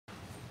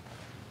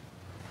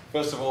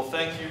First of all,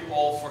 thank you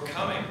all for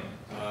coming.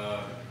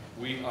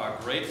 We are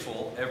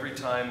grateful every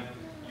time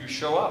you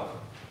show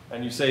up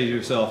and you say to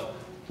yourself,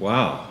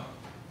 wow,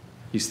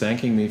 he's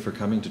thanking me for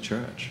coming to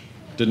church.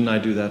 Didn't I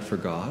do that for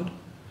God?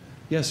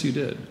 Yes, you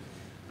did.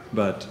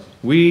 But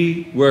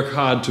we work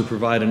hard to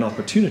provide an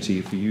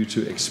opportunity for you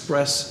to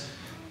express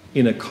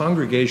in a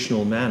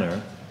congregational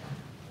manner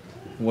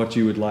what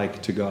you would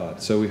like to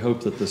God. So we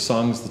hope that the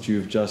songs that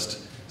you've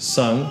just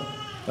sung,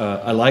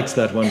 I liked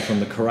that one from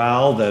the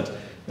chorale, that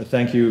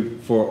thank you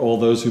for all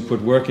those who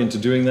put work into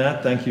doing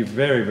that. Thank you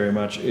very, very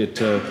much.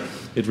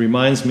 It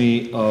reminds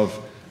me of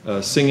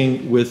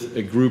singing with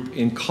a group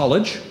in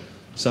college.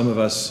 Some of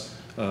us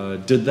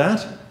did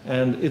that,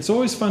 and it's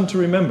always fun to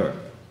remember.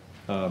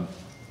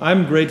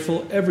 I'm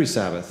grateful every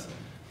Sabbath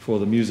for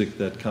the music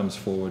that comes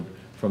forward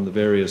from the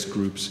various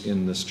groups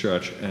in this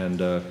church,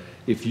 and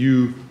if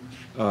you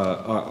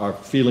are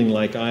feeling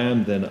like I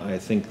am, then I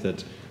think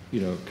that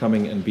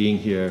coming and being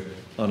here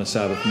on a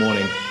Sabbath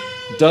morning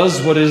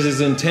does what it is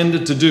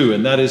intended to do,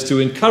 and that is to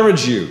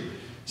encourage you.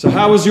 So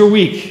how was your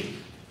week?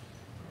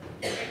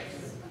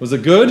 Was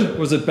it good?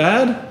 Was it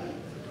bad?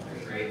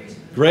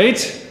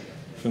 Great?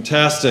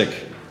 Fantastic.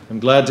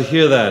 I'm glad to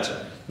hear that.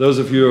 Those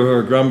of you who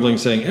are grumbling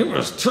saying, it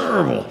was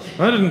terrible,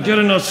 I didn't get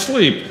enough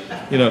sleep.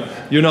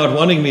 You're not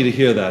wanting me to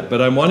hear that, but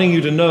I'm wanting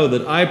you to know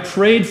that I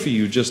prayed for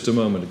you just a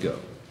moment ago.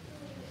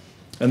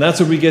 And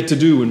that's what we get to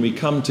do when we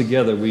come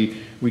together. We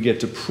get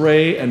to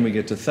pray and we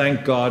get to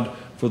thank God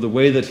for the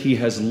way that he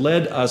has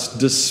led us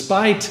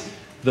despite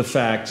the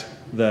fact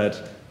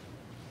that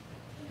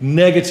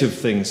negative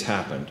things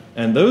happened.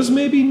 And those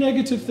may be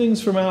negative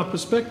things from our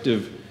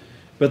perspective,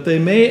 but they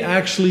may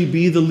actually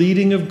be the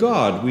leading of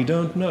God. We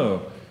don't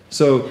know.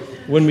 So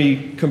when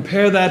we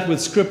compare that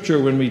with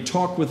Scripture, when we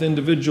talk with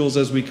individuals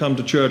as we come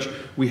to church,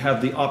 we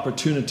have the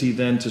opportunity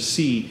then to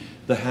see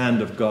the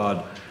hand of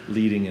God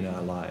leading in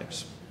our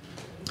lives.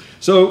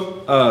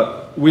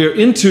 So we're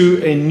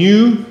into a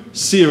new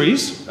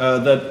series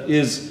that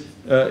is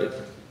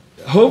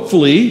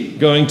hopefully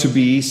going to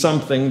be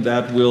something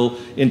that will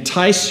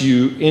entice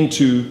you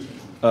into,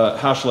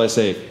 how shall I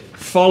say,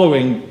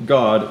 following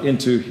God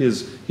into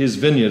his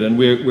vineyard. And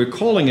we're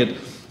calling it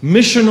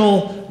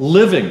Missional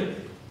Living.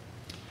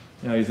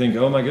 Now you think,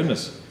 oh my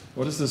goodness,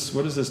 what is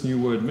this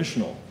new word,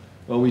 missional?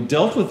 Well, we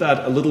dealt with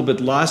that a little bit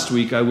last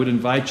week. I would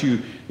invite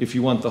you, if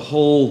you want the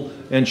whole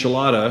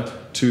enchilada,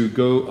 to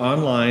go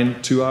online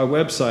to our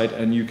website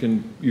and you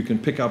can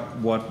pick up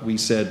what we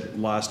said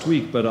last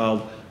week. But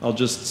I'll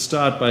just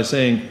start by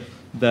saying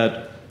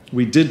that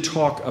we did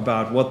talk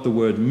about what the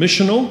word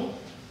missional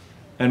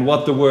and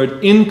what the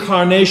word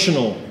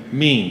incarnational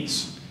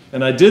means.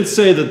 And I did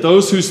say that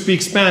those who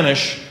speak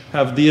Spanish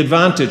have the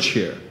advantage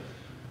here,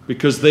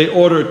 because they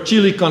order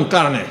chili con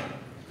carne.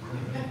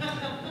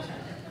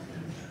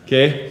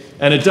 Okay?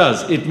 And it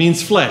does. It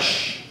means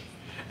flesh.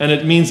 And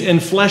it means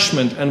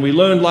enfleshment. And we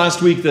learned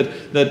last week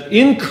that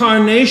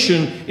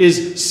incarnation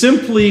is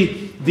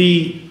simply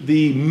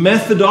the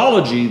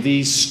methodology,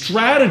 the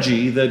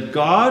strategy that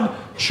God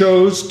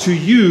chose to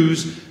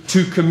use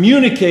to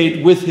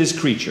communicate with his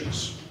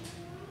creatures.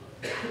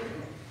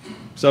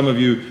 Some of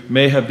you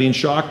may have been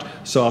shocked,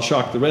 so I'll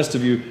shock the rest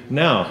of you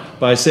now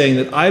by saying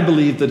that I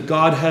believe that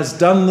God has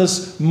done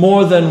this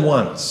more than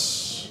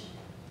once.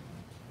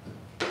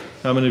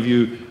 How many of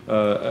you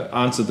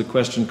answered the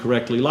question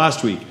correctly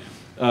last week?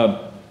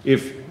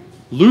 If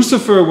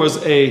Lucifer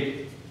was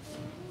a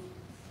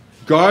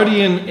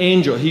guardian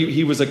angel,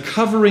 he was a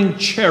covering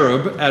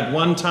cherub at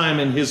one time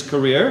in his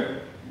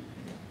career,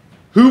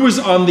 who was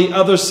on the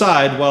other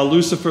side while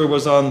Lucifer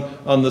was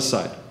on this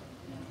side?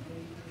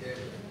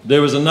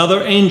 There was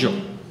another angel.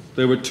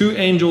 There were two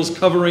angels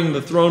covering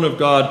the throne of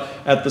God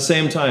at the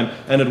same time.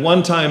 And at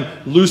one time,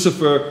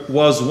 Lucifer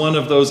was one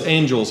of those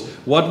angels.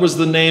 What was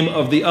the name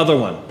of the other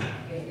one?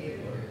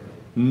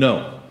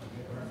 No.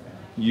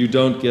 You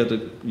don't get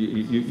it.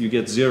 You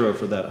get 0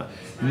 for that.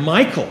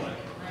 Michael,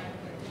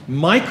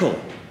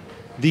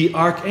 the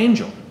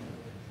archangel.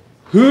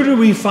 Who do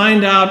we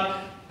find out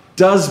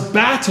does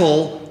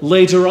battle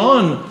later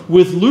on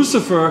with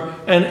Lucifer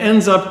and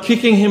ends up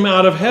kicking him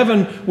out of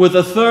heaven with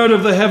a third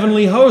of the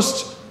heavenly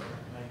host?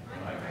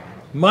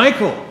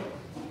 Michael.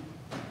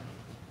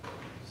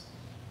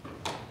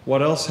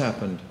 What else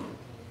happened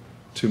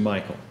to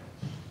Michael?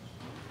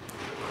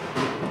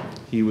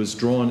 He was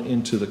drawn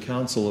into the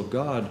counsel of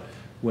God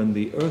when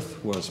the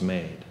earth was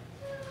made.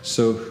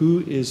 So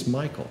who is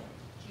Michael?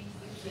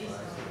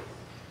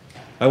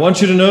 I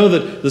want you to know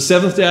that the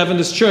Seventh-day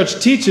Adventist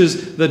Church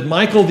teaches that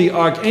Michael the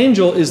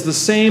Archangel is the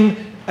same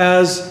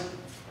as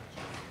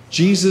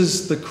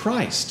Jesus the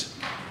Christ.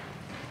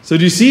 So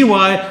do you see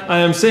why I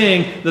am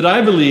saying that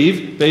I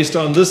believe, based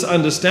on this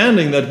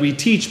understanding that we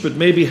teach but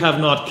maybe have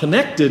not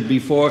connected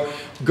before,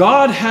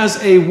 God has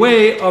a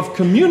way of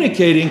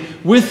communicating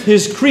with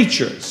his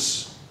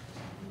creatures.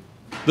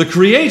 The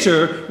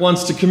Creator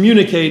wants to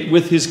communicate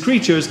with his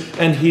creatures,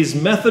 and his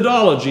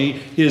methodology,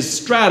 his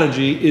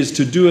strategy, is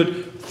to do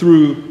it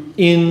through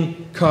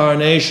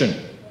incarnation,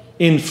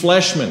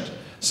 enfleshment.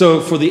 So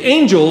for the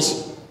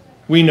angels,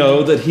 we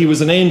know that he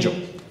was an angel.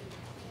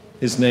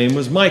 his name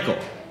was Michael.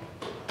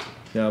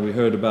 Now, we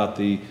heard about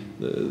the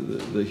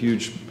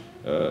huge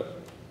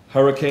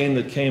hurricane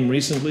that came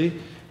recently.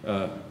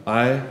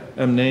 I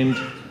am named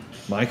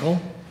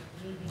Michael.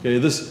 Okay,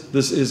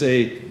 this is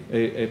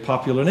a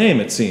popular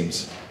name, it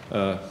seems.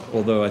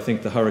 Although I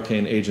think the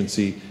hurricane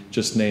agency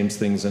just names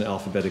things in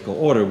alphabetical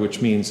order,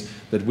 which means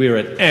that we're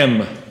at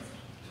M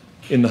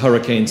in the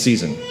hurricane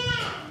season.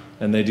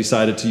 And they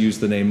decided to use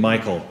the name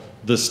Michael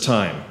this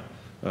time.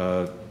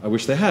 I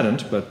wish they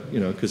hadn't, but,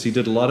 because he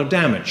did a lot of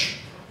damage.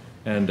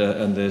 And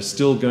there's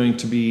still going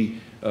to be,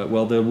 there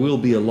will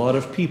be a lot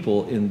of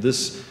people in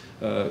this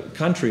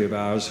country of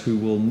ours who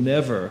will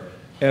never,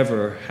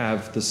 ever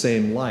have the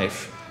same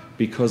life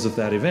because of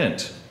that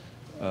event.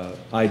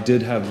 I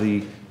did have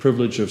the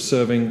privilege of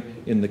serving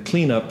in the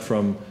cleanup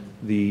from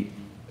the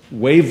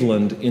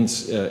Waveland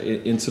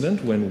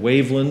incident, when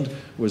Waveland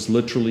was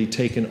literally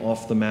taken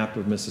off the map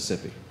of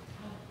Mississippi.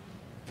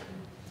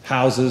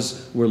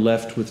 Houses were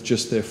left with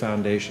just their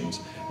foundations.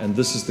 And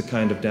this is the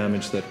kind of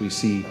damage that we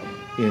see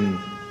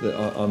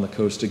on the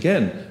coast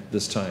again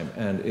this time.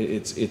 And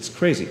it's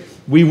crazy.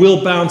 We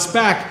will bounce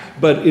back,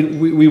 but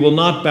we will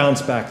not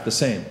bounce back the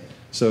same.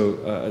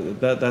 So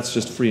that's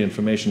just free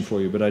information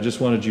for you. But I just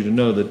wanted you to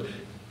know that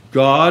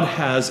God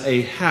has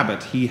a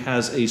habit. He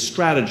has a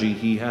strategy.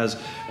 He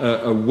has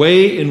a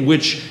way in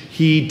which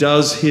he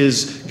does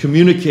his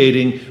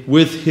communicating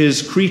with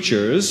his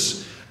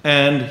creatures,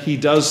 and he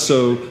does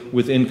so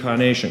with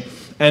incarnation.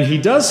 And he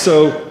does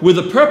so with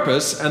a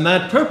purpose, and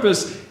that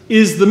purpose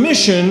is the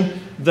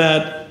mission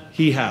that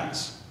he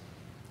has.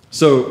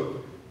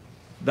 So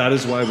that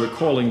is why we're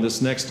calling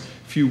this next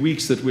few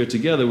weeks that we're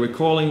together, we're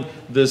calling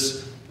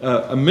this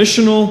a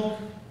missional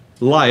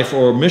life,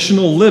 or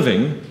missional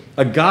living,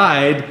 a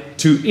guide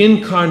to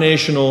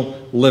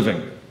incarnational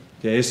living.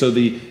 Okay, so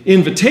the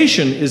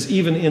invitation is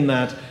even in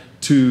that,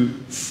 to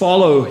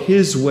follow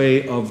his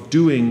way of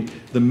doing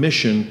the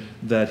mission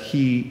that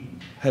he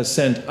has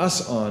sent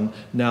us on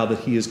now that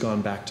he has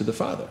gone back to the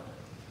Father.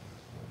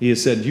 He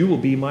has said, you will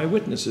be my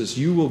witnesses.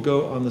 You will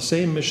go on the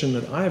same mission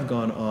that I have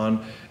gone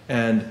on.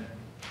 And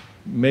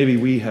maybe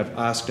we have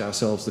asked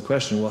ourselves the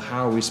question, well,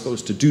 how are we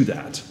supposed to do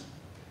that?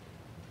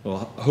 Well,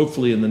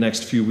 hopefully in the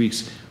next few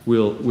weeks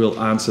we'll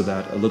answer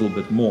that a little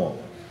bit more.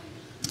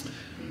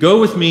 Go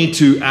with me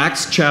to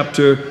Acts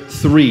chapter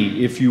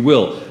 3, if you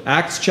will.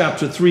 Acts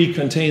chapter 3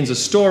 contains a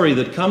story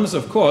that comes,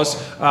 of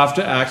course,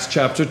 after Acts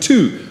chapter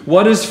 2.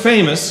 What is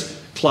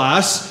famous,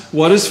 class?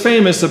 What is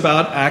famous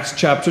about Acts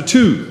chapter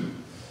 2?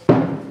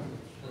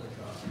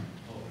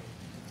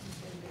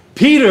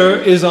 Peter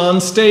is on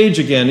stage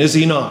again, is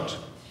he not?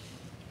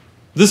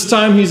 This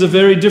time he's a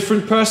very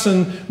different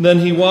person than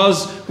he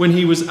was when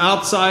he was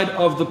outside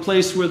of the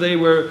place where they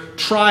were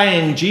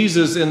trying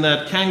Jesus in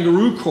that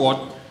kangaroo court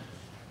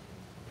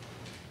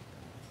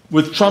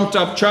with trumped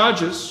up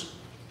charges.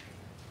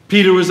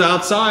 Peter was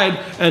outside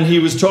and he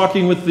was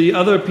talking with the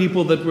other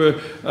people that were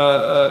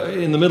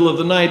in the middle of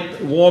the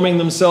night warming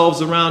themselves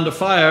around a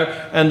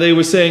fire, and they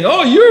were saying,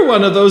 oh, you're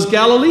one of those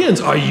Galileans.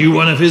 Are you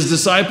one of his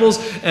disciples?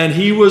 And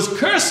he was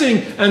cursing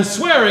and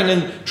swearing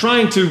and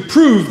trying to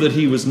prove that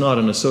he was not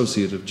an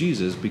associate of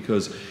Jesus,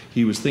 because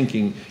he was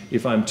thinking,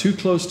 if I'm too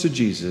close to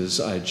Jesus,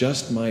 I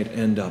just might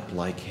end up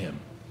like him.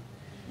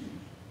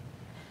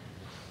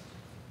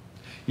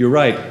 You're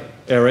right,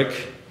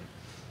 Eric.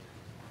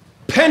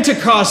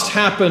 Pentecost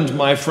happened,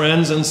 my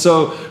friends, and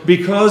so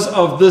because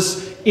of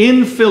this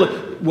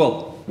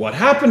what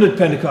happened at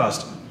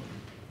Pentecost?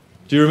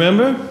 Do you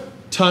remember?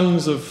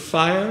 Tongues of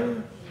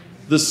fire?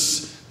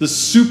 This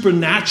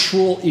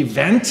supernatural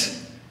event?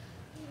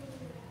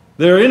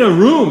 They're in a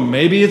room.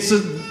 Maybe it's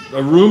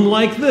a room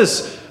like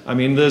this. I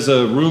mean, there's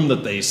a room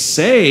that they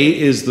say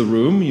is the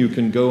room. You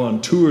can go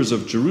on tours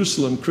of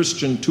Jerusalem,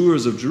 Christian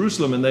tours of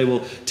Jerusalem, and they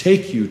will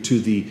take you to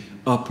the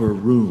upper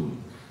room.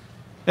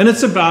 And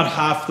it's about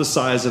half the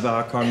size of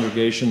our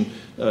congregation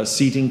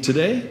seating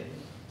today.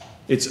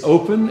 It's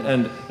open,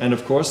 and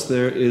of course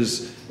there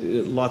is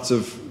lots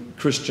of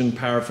Christian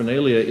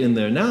paraphernalia in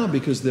there now,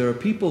 because there are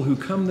people who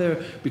come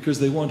there because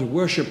they want to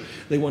worship.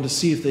 They want to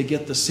see if they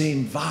get the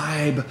same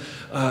vibe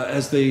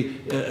as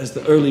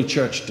the early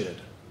church did.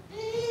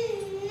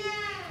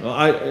 Well,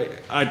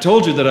 I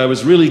told you that I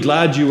was really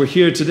glad you were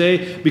here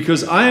today,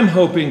 because I am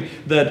hoping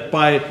that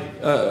by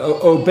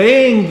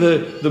obeying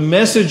the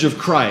message of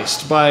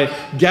Christ, by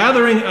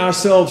gathering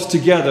ourselves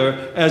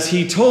together as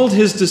he told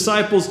his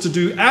disciples to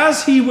do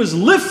as he was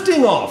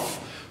lifting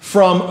off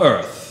from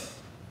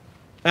earth,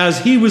 as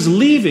he was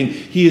leaving,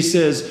 he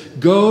says,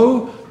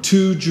 go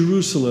to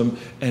Jerusalem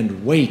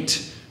and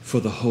wait for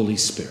the Holy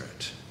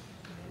Spirit.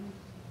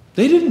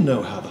 They didn't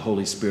know how the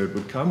Holy Spirit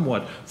would come,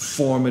 what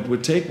form it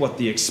would take, what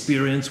the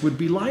experience would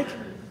be like.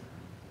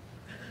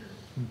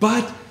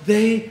 But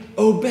they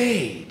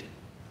obeyed.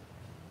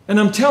 And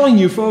I'm telling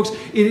you, folks,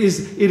 it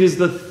is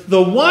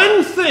the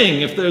one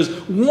thing, if there's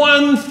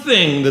one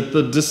thing that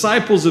the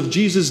disciples of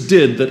Jesus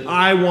did that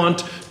I want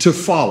to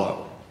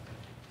follow,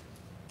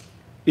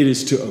 it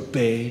is to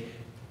obey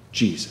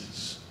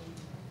Jesus.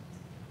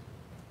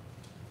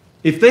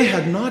 If they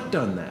had not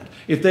done that,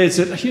 if they had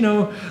said, you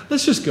know,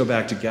 let's just go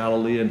back to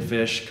Galilee and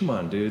fish, come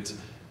on, dudes,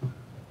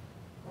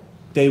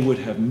 they would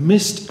have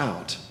missed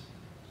out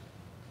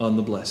on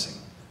the blessing.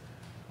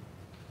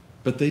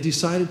 But they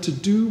decided to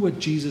do what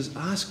Jesus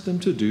asked them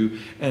to do,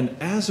 and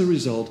as a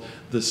result,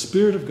 the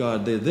Spirit of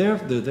God, they're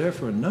there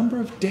for a number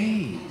of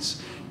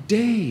days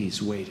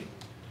waiting.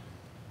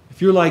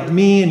 If you're like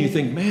me and you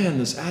think, man,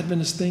 this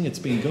Adventist thing, it's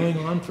been going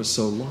on for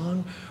so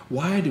long,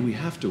 why do we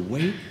have to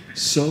wait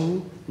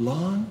so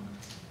long?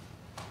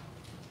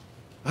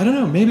 I don't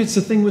know, maybe it's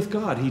the thing with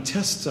God. He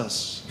tests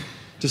us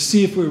to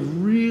see if we're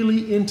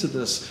really into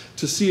this,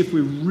 to see if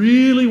we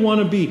really want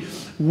to be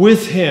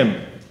with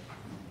Him.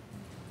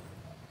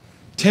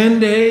 10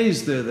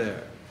 days they're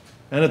there.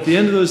 And at the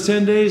end of those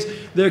 10 days,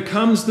 there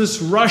comes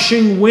this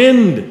rushing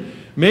wind.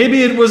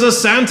 Maybe it was a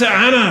Santa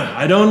Ana,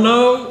 I don't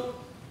know.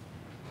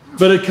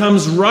 But it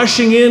comes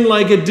rushing in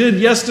like it did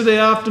yesterday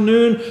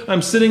afternoon.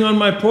 I'm sitting on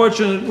my porch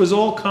and it was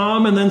all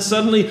calm, and then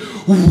suddenly,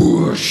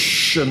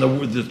 whoosh, and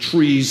the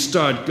trees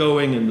start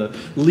going and the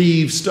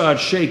leaves start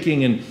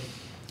shaking, and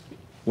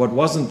what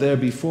wasn't there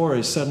before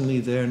is suddenly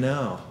there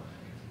now.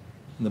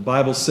 And the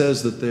Bible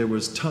says that there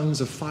was tongues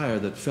of fire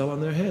that fell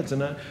on their heads.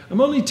 And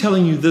I'm only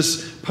telling you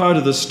this part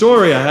of the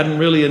story. I hadn't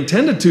really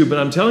intended to, but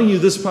I'm telling you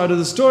this part of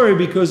the story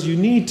because you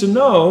need to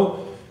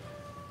know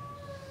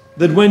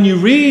that when you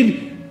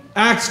read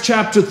Acts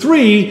chapter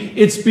 3,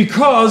 it's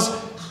because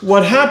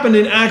what happened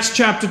in Acts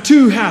chapter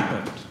 2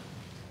 happened.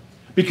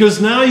 Because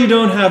now you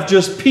don't have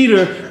just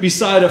Peter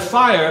beside a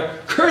fire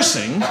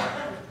cursing,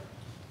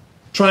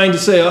 trying to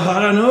say, oh,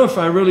 I don't know if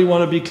I really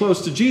want to be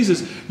close to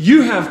Jesus.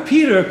 You have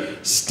Peter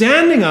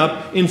standing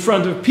up in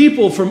front of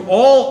people from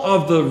all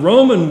of the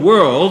Roman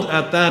world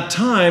at that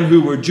time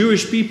who were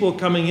Jewish people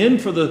coming in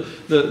for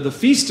the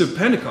Feast of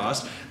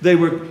Pentecost. They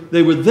were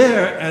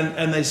there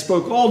and they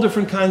spoke all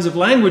different kinds of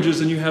languages,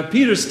 and you have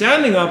Peter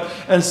standing up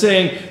and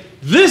saying,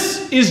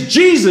 this is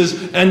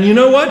Jesus, and you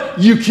know what?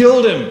 You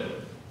killed him.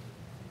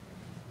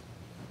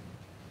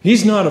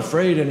 He's not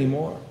afraid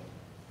anymore.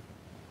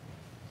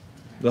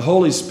 The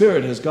Holy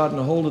Spirit has gotten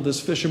a hold of this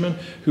fisherman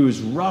who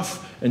is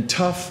rough and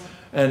tough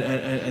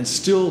and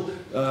still,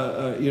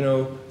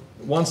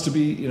 wants to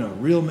be, a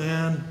real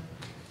man.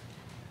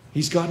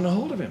 He's gotten a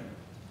hold of him.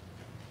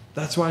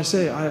 That's why I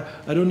say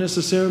I don't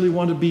necessarily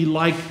want to be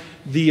like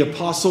the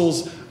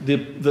apostles,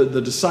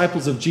 the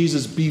disciples of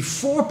Jesus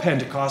before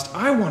Pentecost.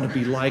 I want to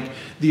be like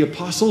the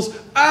apostles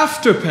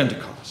after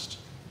Pentecost.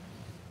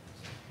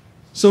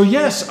 So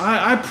yes,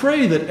 I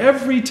pray that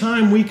every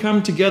time we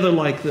come together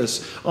like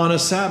this on a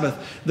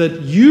Sabbath,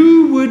 that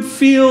you would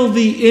feel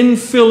the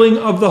infilling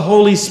of the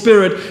Holy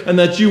Spirit, and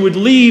that you would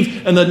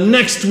leave and that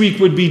next week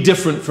would be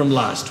different from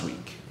last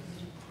week.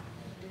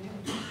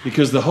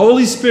 Because the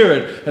Holy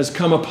Spirit has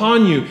come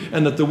upon you,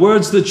 and that the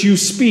words that you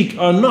speak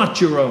are not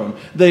your own.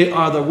 They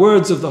are the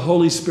words of the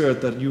Holy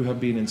Spirit that you have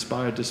been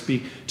inspired to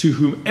speak to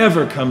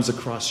whomever comes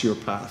across your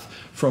path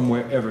from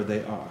wherever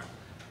they are.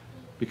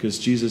 Because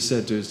Jesus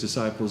said to his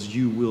disciples,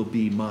 you will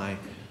be my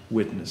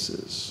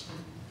witnesses.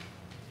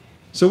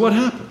 So what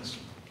happens?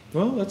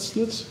 Well, let's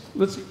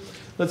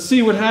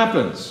see what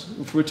happens.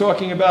 If we're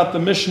talking about the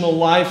missional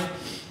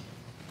life,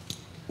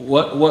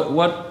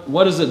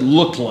 what does it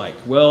look like?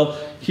 Well,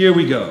 here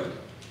we go.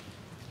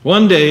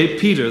 One day,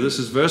 Peter, this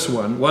is verse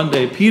 1, one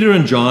day Peter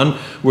and John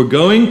were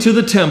going to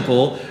the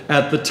temple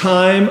at the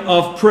time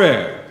of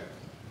prayer.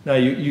 Now,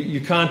 you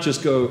can't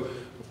just go,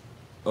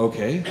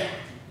 okay.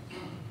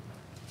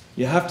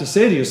 You have to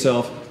say to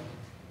yourself,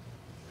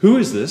 who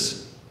is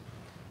this?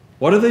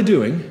 What are they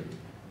doing?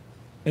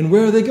 And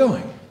where are they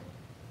going?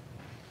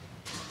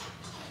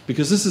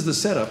 Because this is the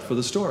setup for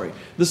the story.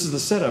 This is the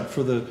setup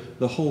for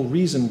the whole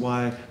reason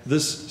why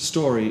this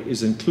story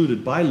is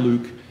included by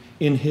Luke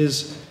in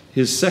his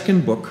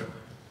second book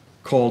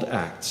called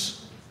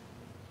Acts.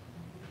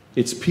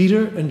 It's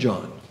Peter and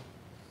John.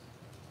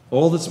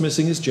 All that's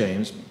missing is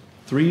James,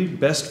 three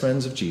best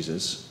friends of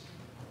Jesus,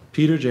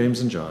 Peter, James,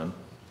 and John.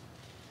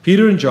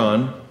 Peter and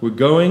John were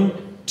going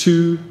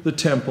to the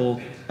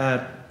temple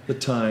at the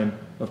time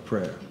of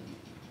prayer.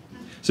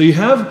 So you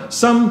have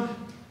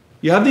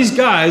these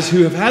guys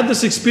who have had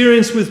this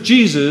experience with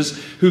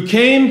Jesus, who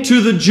came to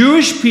the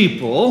Jewish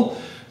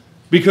people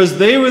because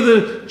they were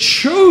the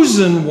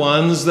chosen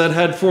ones that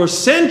had for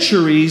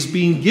centuries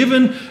been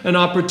given an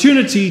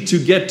opportunity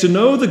to get to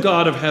know the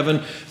God of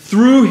heaven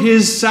through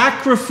his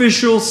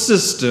sacrificial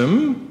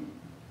system.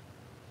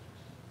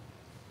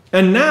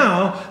 And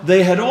now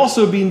they had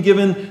also been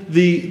given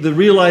the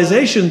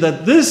realization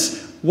that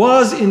this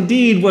was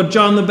indeed what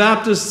John the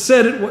Baptist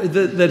said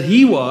that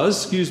he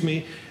was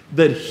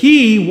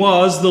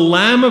the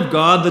Lamb of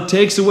God that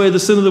takes away the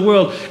sin of the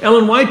world.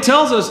 Ellen White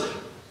tells us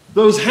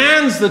those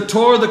hands that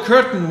tore the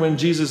curtain when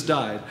Jesus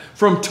died,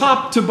 from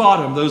top to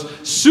bottom, those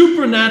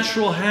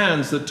supernatural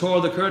hands that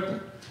tore the curtain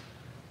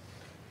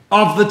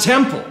of the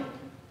temple,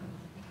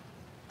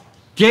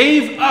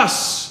 gave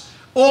us,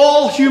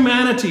 all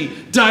humanity,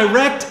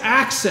 direct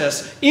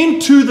access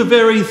into the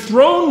very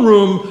throne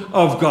room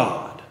of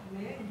God.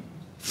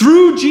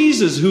 Through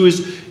Jesus, who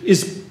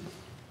is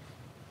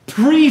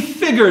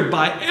prefigured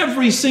by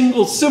every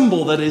single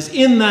symbol that is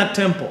in that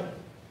temple.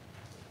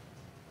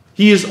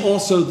 He is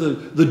also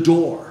the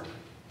door.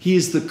 He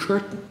is the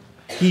curtain.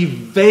 He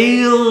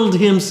veiled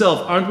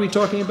himself. Aren't we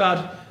talking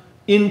about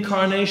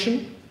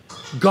incarnation?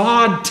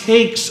 God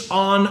takes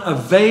on a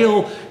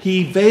veil.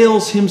 He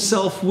veils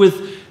himself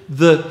with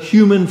the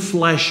human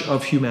flesh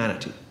of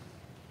humanity.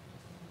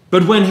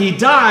 But when he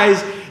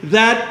dies,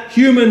 that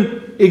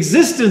human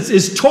existence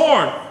is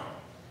torn.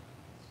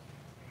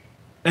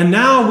 And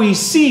now we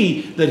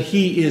see that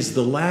he is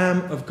the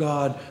Lamb of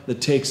God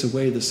that takes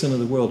away the sin of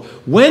the world.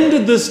 When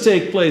did this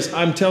take place?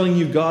 I'm telling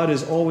you, God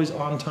is always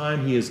on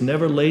time. He is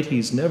never late.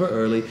 He's never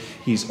early.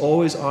 He's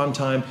always on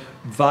time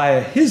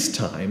via his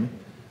time.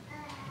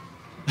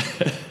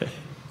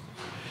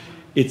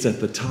 It's at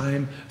the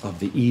time of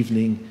the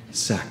evening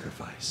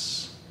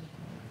sacrifice.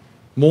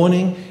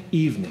 Morning,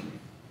 evening.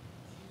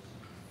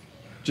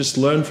 Just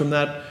learn from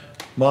that,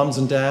 moms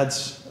and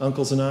dads,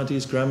 uncles and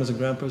aunties, grandmas and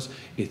grandpas.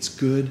 It's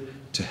good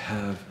to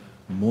have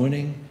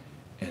morning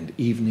and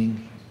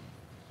evening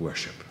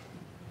worship.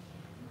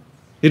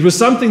 It was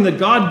something that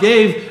God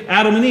gave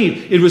Adam and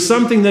Eve. It was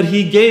something that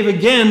he gave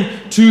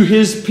again to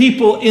his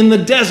people in the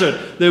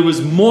desert. There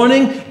was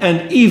morning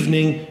and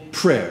evening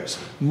prayers,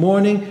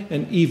 morning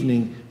and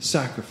evening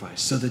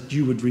sacrifice, so that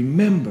you would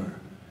remember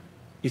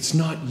it's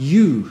not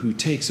you who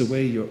takes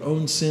away your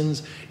own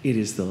sins. It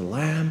is the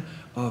Lamb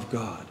of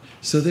God.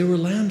 So there were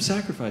lamb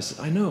sacrifices.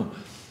 I know.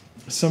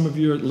 Some of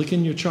you are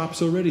licking your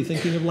chops already,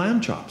 thinking of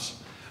lamb chops.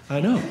 I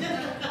know.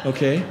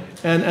 Okay?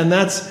 And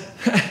that's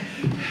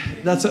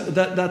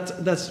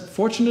that's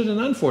fortunate and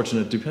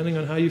unfortunate, depending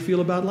on how you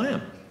feel about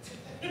lamb.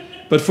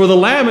 But for the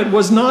lamb, it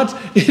was not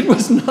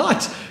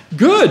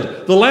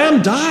good. The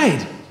lamb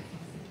died.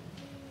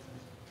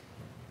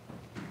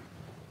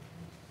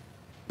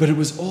 But it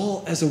was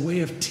all as a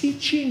way of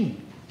teaching.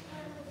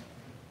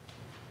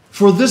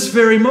 For this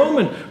very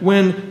moment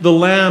when the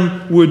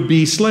lamb would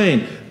be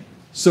slain.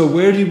 So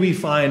where do we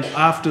find,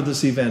 after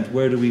this event,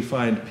 where do we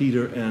find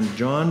Peter and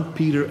John?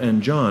 Peter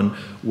and John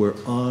were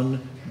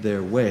on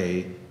their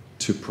way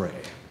to pray.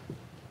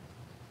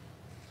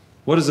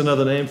 What is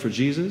another name for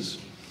Jesus?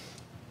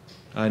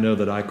 I know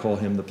that I call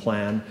him the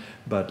plan,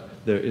 but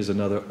there is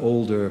another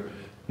older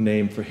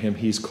name for him.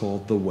 He's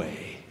called the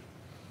way.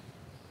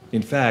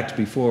 In fact,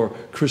 before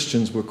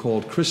Christians were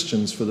called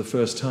Christians for the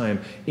first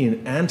time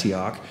in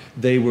Antioch,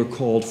 they were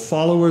called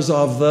followers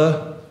of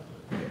the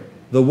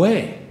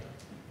way.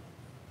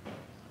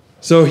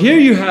 So here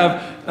you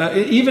have,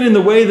 even in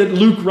the way that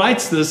Luke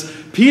writes this,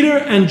 Peter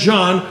and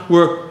John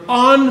were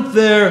on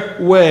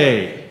their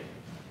way.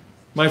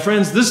 My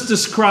friends, this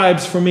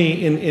describes for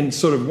me in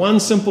sort of one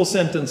simple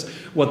sentence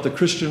what the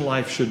Christian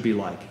life should be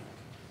like.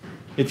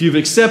 If you've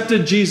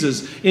accepted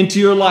Jesus into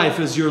your life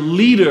as your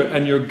leader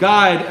and your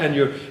guide and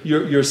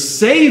your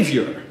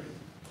Savior,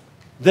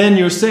 then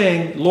you're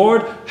saying,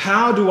 Lord,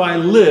 how do I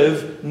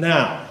live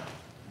now?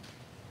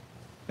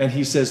 And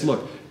he says,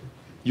 look,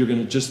 you're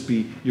going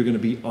to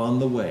be on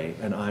the way,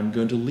 and I'm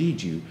going to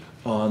lead you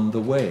on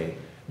the way.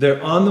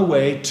 They're on the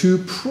way to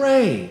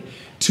pray,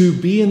 to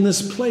be in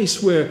this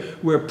place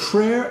where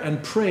prayer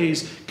and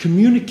praise,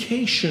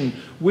 communication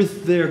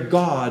with their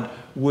God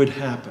would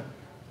happen.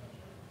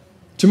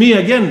 To me,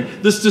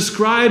 again, this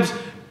describes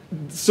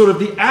sort of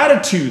the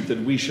attitude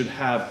that we should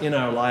have in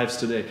our lives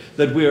today,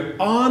 that we're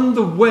on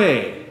the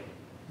way.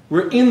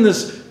 We're in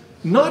this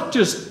not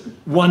just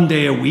one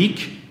day a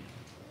week.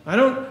 I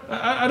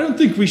don't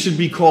think we should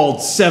be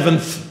called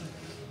Seventh,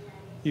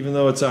 even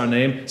though it's our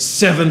name,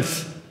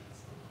 Seventh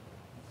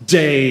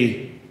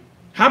Day.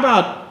 How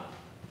about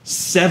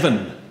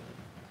 7?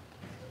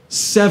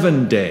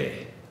 7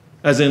 day,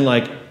 as in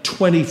like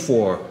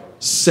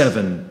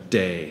 24/7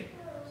 day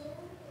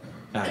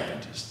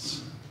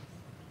Adventists.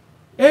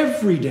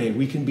 Every day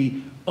we can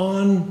be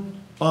on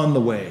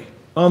the way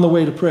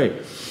to pray.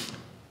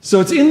 So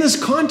it's in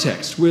this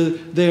context where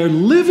they're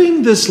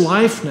living this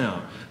life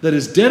now that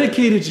is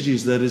dedicated to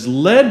Jesus, that is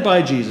led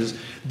by Jesus.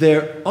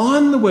 They're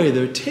on the way.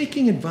 They're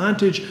taking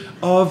advantage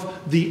of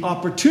the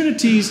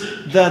opportunities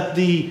that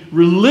the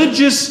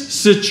religious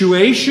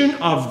situation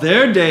of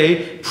their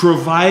day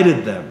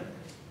provided them.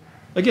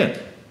 Again,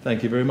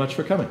 thank you very much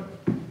for coming.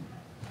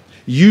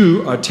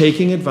 You are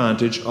taking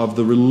advantage of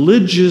the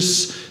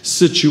religious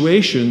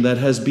situation that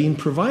has been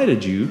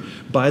provided you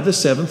by the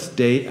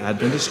Seventh-day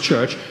Adventist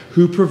Church,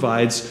 who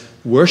provides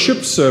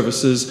worship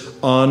services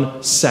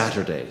on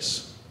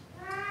Saturdays.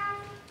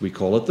 We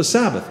call it the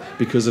Sabbath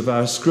because of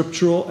our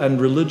scriptural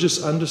and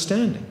religious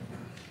understanding.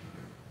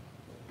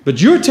 But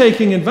you're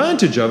taking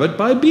advantage of it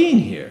by being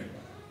here.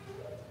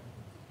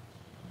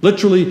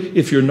 Literally,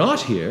 if you're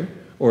not here,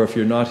 or if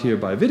you're not here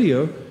by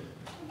video,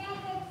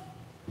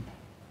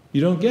 you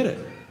don't get it.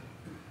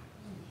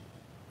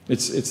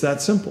 It's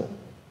that simple.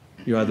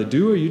 You either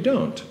do or you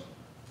don't.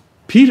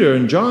 Peter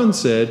and John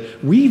said,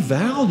 we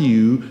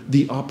value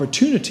the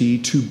opportunity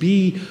to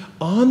be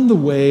on the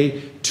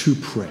way to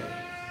pray.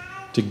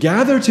 To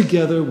gather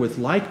together with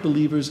like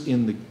believers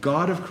in the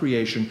God of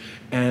creation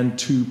and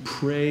to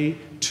pray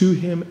to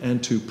him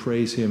and to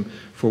praise him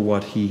for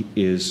what he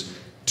is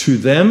to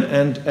them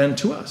and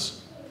to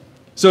us.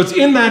 So it's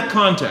in that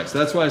context.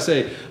 That's why I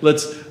say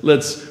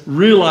let's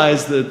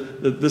realize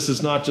that this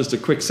is not just a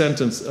quick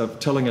sentence of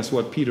telling us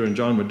what Peter and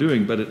John were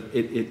doing, but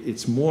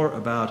it's more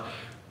about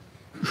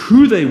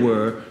who they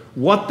were,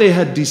 what they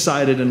had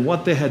decided, and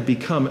what they had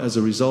become as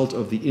a result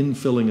of the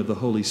infilling of the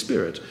Holy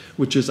Spirit,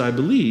 which is, I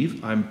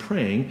believe, I'm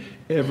praying,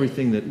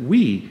 everything that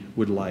we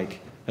would like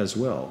as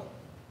well.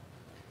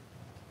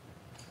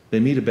 They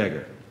meet a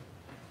beggar.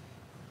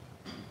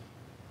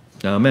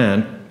 Now, a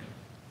man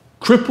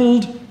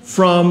crippled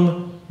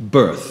from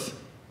birth.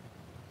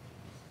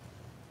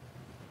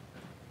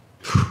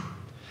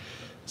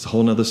 It's a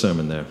whole other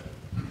sermon there.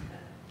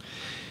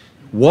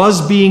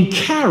 Was being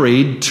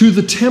carried to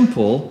the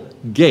temple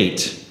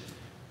gate.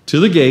 To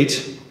the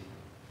gate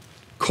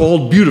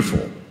called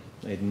Beautiful.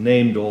 They'd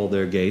named all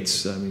their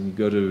gates. I mean, you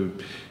go to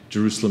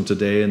Jerusalem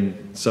today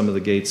and some of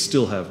the gates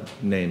still have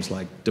names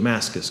like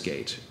Damascus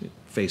Gate. It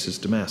faces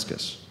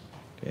Damascus.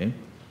 Okay?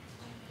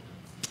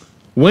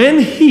 When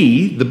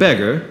he, the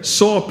beggar,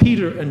 saw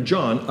Peter and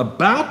John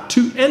about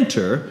to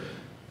enter,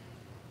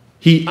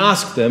 he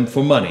asked them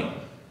for money.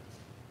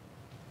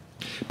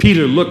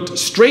 Peter looked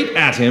straight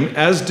at him,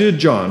 as did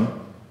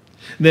John.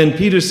 Then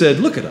Peter said,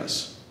 "Look at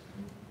us."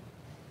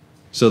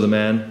 So the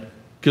man,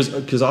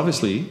 because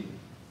obviously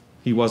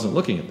he wasn't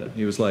looking at them.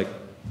 He was like,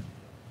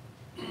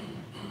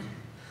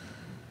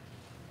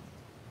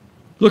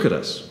 "Look at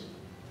us."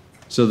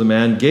 So the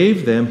man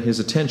gave them his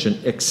attention,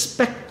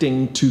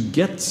 expecting to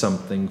get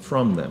something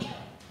from them.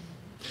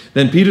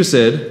 Then Peter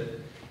said,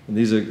 and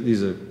these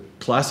are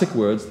classic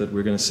words that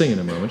we're going to sing in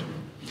a moment,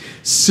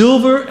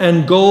 "Silver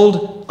and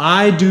gold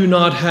I do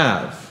not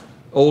have."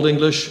 Old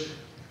English,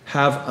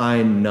 "have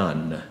I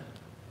none."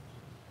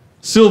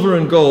 Silver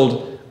and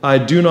gold I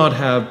do not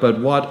have, but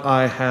what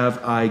I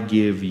have I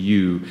give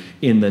you.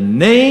 In the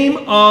name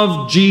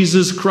of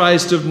Jesus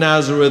Christ of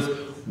Nazareth,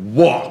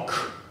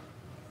 walk.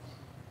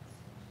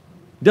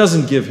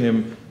 Doesn't give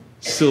him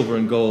silver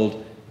and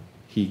gold.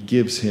 He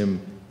gives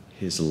him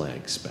his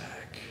legs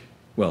back.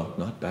 Well,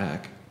 not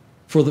back,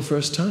 for the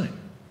first time.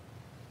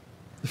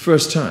 The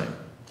first time.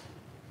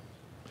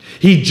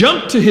 He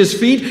jumped to his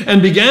feet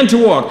and began to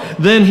walk.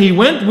 Then he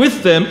went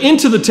with them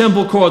into the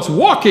temple courts,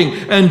 walking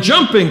and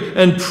jumping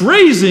and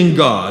praising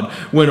God.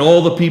 When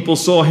all the people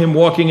saw him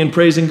walking and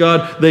praising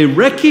God, they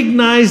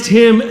recognized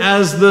him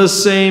as the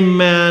same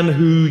man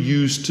who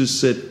used to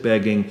sit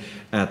begging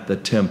at the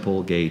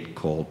temple gate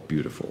called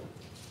Beautiful.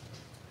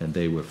 And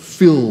they were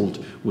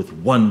filled with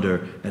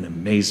wonder and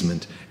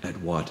amazement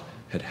at what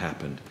had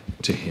happened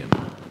to him.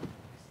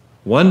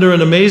 Wonder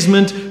and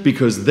amazement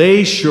because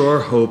they sure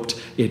hoped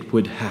it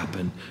would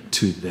happen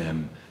to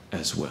them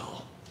as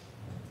well.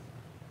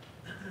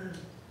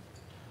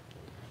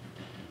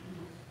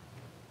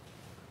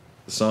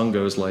 The song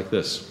goes like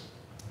this.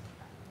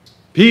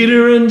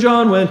 Peter and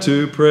John went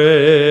to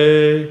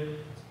pray.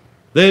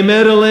 They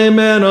met a lame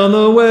man on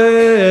the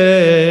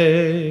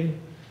way.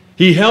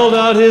 He held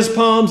out his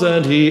palms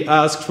and he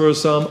asked for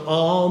some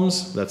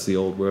alms. That's the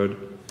old word.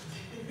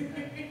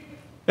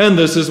 And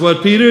this is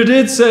what Peter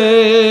did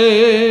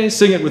say.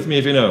 Sing it with me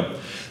if you know.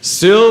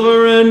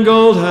 Silver and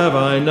gold have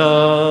I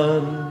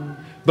none,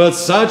 but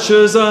such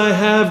as I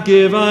have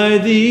give I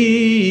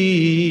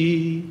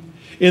thee.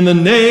 In the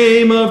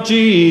name of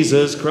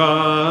Jesus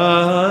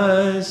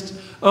Christ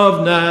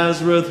of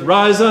Nazareth,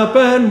 rise up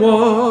and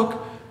walk.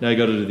 Now you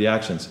got to do the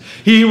actions.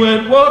 He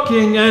went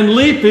walking and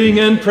leaping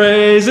and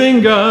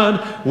praising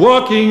God,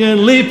 walking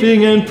and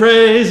leaping and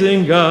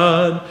praising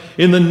God.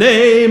 In the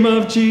name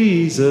of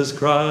Jesus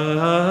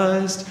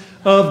Christ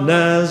of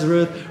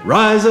Nazareth,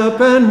 rise up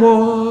and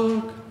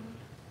walk.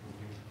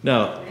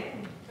 Now,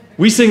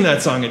 we sing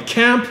that song at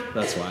camp.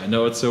 That's why I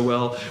know it so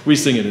well. We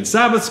sing it in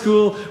Sabbath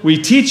school.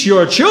 We teach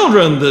your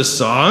children this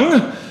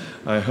song.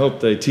 I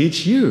hope they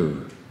teach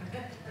you.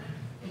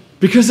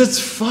 Because it's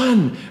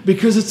fun,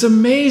 because it's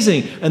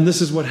amazing. And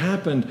this is what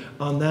happened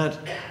on that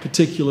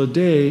particular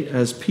day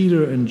as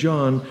Peter and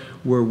John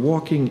were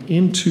walking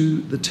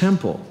into the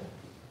temple.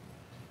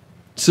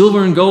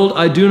 Silver and gold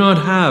I do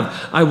not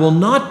have. I will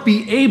not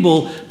be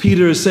able,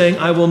 Peter is saying,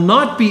 I will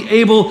not be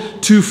able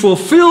to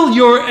fulfill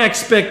your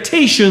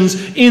expectations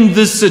in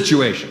this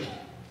situation.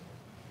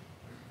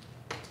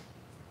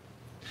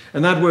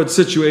 And that word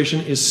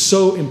situation is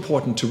so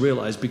important to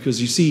realize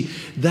because you see,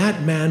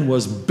 that man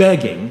was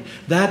begging.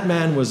 That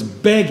man was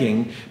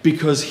begging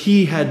because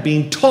he had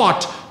been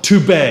taught to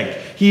beg.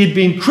 He had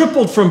been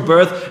crippled from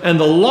birth, and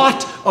the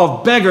lot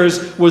of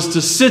beggars was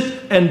to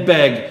sit and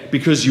beg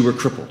because you were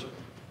crippled.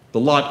 The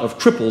lot of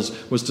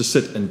cripples was to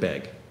sit and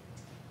beg.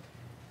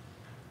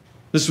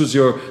 This was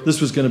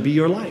going to be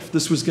your life.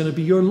 This was going to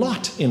be your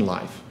lot in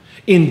life.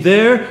 In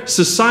their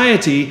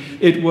society,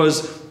 it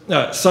was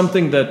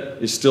something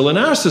that is still in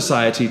our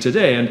society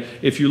today. And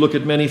if you look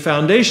at many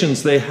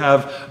foundations, they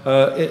have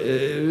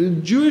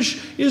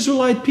Jewish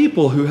Israelite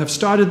people who have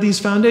started these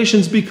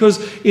foundations because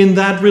in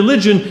that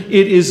religion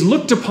it is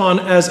looked upon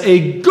as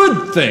a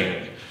good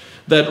thing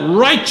that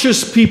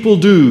righteous people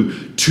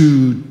do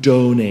to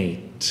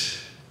donate.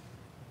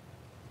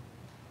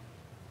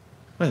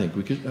 I think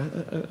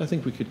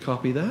we could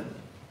copy that.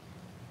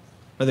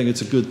 I think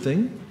it's a good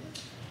thing.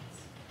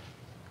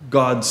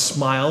 God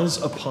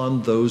smiles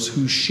upon those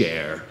who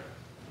share.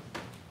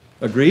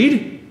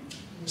 Agreed?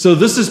 So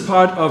this is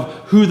part of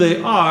who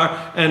they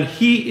are, and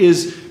he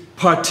is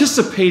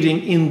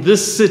participating in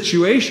this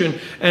situation,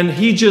 and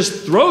he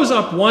just throws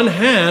up one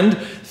hand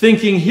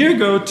thinking, here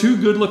go two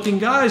good-looking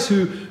guys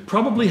who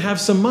probably have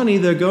some money.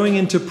 They're going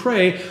in to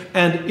pray,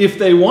 and if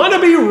they want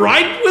to be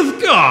right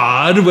with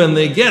God when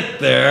they get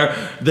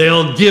there,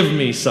 they'll give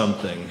me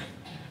something.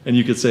 And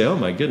you could say, oh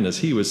my goodness,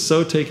 he was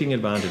so taking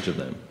advantage of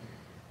them.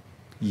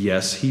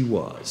 Yes, he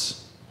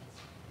was.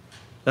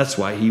 That's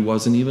why he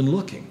wasn't even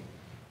looking.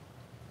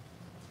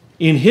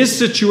 In his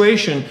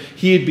situation,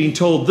 he had been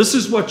told, this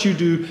is what you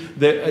do.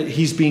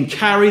 He's being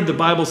carried, the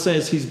Bible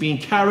says, he's being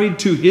carried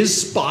to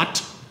his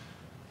spot,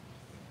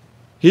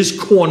 his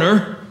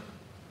corner.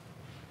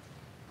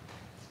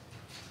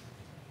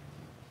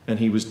 And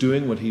he was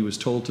doing what he was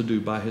told to do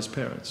by his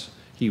parents.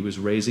 He was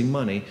raising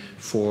money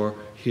for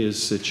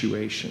his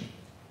situation.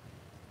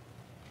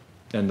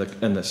 And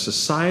the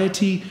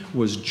society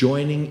was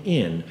joining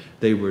in.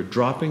 They were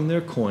dropping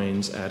their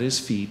coins at his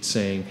feet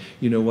saying,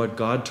 you know what,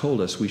 God told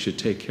us we should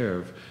take care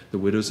of the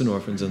widows and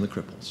orphans and the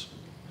cripples.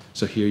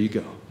 So here you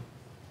go.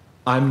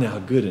 I'm now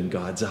good in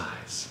God's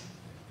eyes.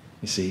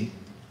 You see?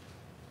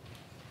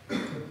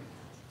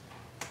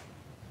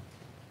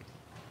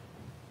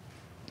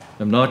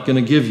 I'm not going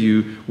to give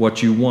you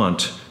what you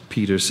want,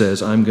 Peter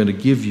says. I'm going to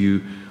give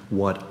you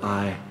what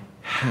I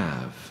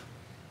have.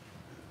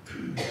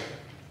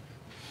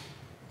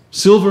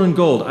 Silver and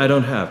gold I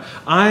don't have.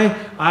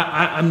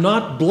 I'm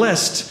not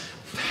blessed.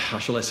 How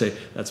shall I say?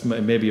 That's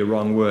maybe a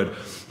wrong word.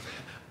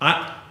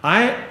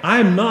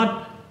 I'm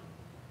not,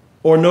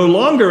 or no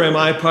longer am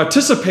I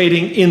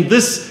participating in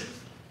this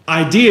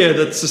idea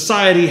that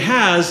society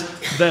has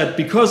that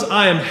because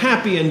I am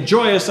happy and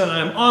joyous and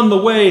I'm on the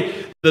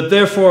way, that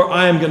therefore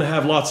I am going to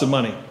have lots of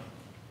money.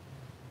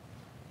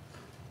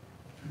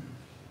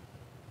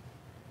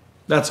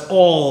 That's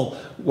all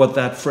what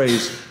that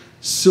phrase,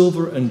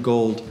 silver and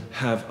gold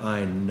have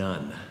I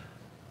none.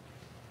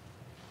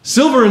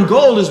 Silver and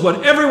gold is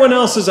what everyone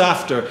else is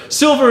after.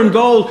 Silver and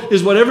gold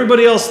is what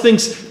everybody else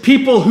thinks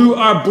people who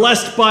are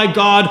blessed by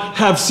God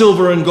have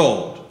silver and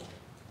gold.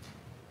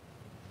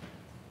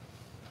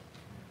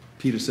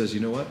 Peter says, you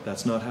know what?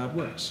 That's not how it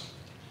works.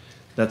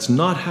 That's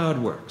not how it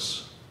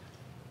works.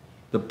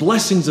 The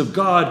blessings of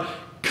God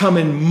come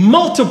in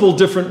multiple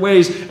different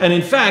ways. And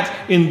in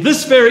fact, in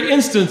this very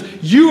instance,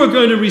 you are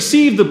going to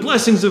receive the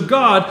blessings of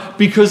God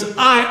because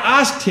I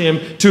asked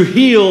him to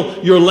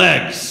heal your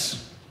legs.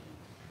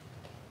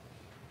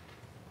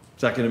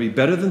 Is that going to be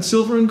better than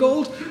silver and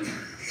gold?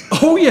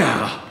 Oh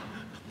yeah.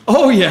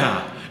 Oh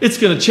yeah. It's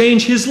going to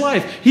change his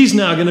life. He's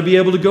now going to be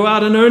able to go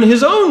out and earn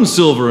his own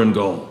silver and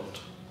gold.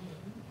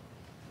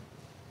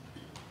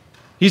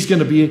 He's going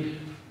to be,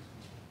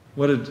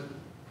 what did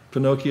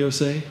Pinocchio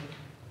say?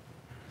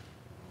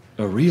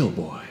 A real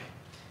boy.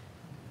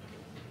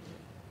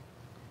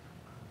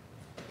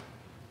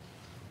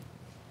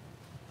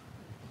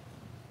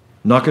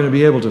 Not going to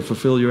be able to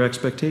fulfill your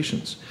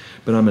expectations,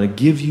 but I'm going to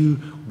give you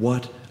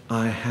what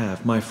I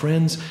have. My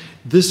friends,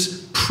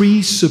 this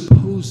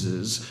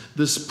presupposes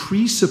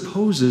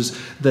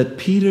that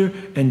Peter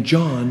and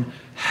John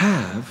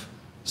have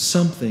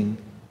something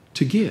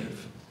to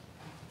give.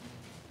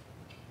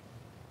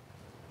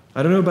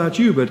 I don't know about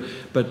you, but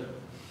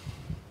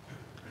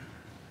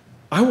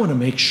I want to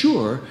make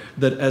sure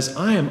that as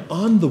I am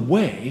on the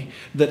way,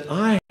 that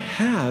I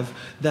have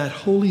that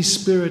Holy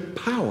Spirit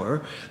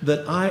power,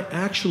 that I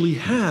actually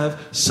have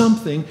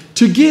something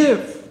to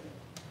give.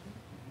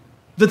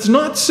 That's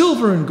not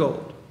silver and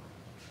gold.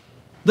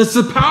 That's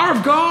the power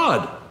of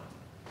God.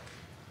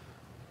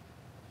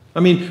 I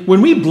mean,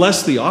 when we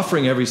bless the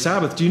offering every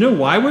Sabbath, do you know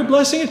why we're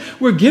blessing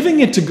it? We're giving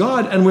it to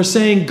God and we're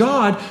saying,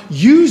 God,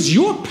 use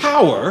your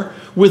power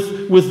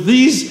with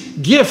these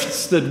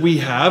gifts that we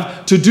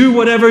have to do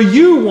whatever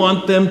you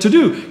want them to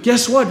do.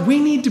 Guess what? We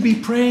need to be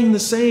praying the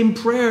same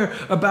prayer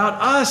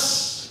about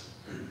us.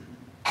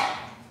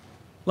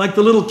 Like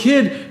the little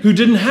kid who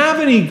didn't have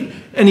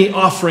any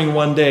offering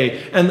one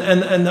day, and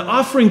the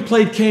offering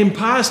plate came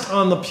past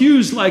on the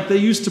pews like they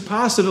used to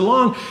pass it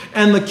along,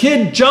 and the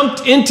kid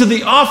jumped into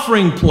the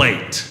offering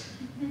plate.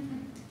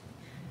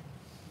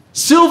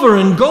 Silver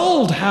and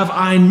gold have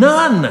I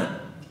none,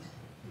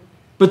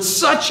 but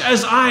such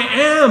as I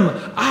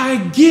am,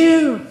 I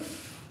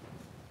give.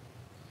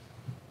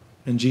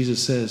 And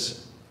Jesus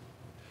says,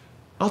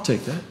 I'll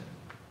take that.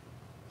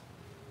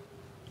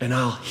 And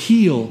I'll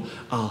heal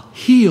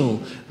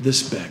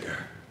this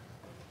beggar.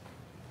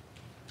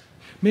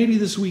 Maybe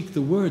this week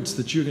the words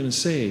that you're going to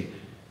say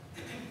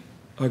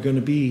are going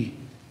to be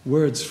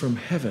words from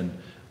heaven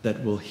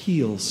that will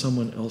heal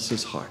someone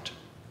else's heart.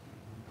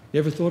 You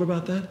ever thought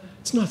about that?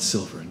 It's not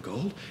silver and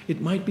gold.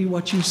 It might be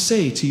what you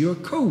say to your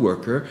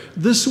coworker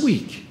this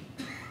week.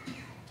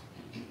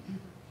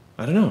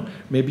 I don't know.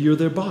 Maybe you're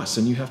their boss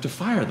and you have to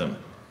fire them.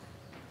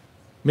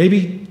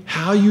 Maybe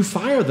how you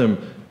fire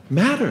them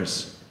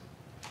matters.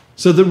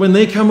 So that when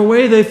they come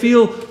away, they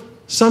feel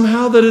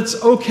somehow that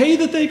it's okay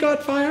that they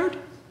got fired.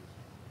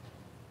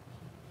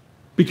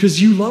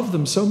 Because you love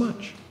them so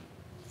much.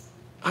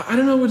 I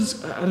don't know what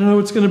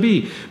it's going to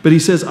be. But he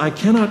says, I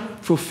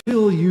cannot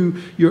fulfill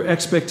your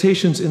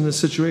expectations in this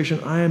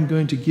situation. I am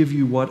going to give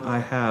you what I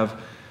have.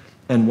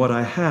 And what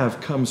I have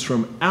comes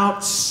from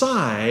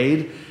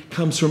outside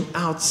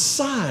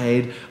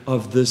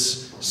of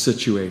this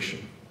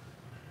situation.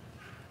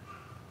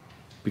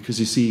 Because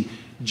you see,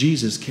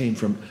 Jesus came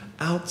from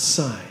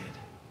outside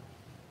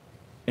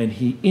and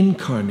he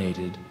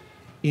incarnated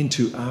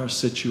into our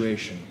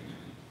situation.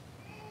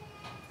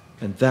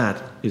 And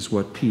that is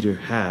what Peter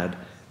had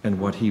and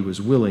what he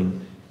was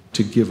willing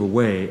to give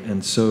away.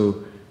 And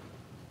so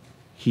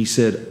he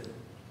said,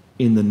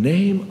 in the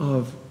name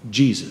of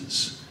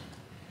Jesus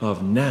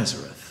of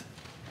Nazareth,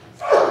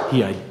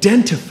 he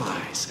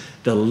identifies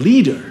the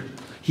leader.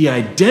 He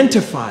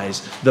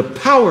identifies the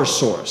power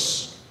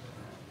source.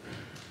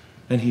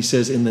 And he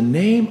says, in the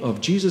name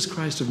of Jesus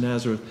Christ of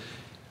Nazareth,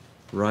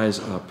 rise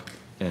up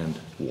and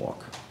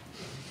walk.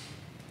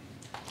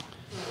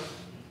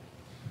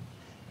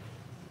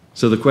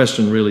 So the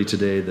question really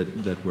today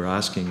that we're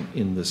asking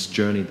in this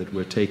journey that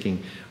we're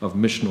taking of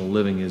missional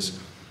living is,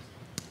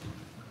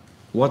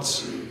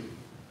 what's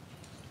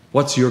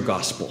your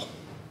gospel?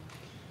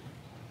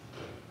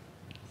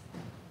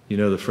 You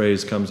know, the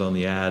phrase comes on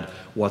the ad,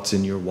 what's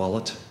in your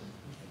wallet?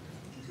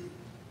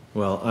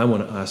 Well, I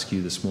want to ask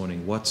you this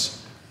morning,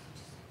 what's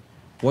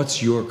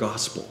your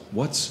gospel?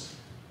 What's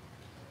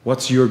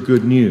your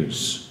good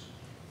news?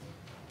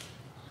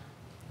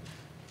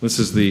 This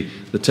is the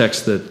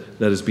text that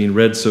has been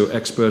read so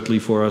expertly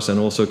for us and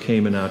also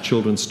came in our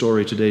children's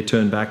story today.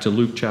 Turn back to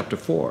Luke chapter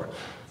 4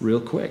 real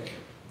quick.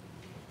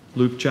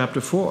 Luke chapter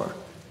 4.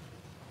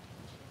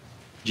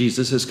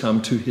 Jesus has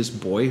come to his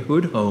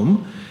boyhood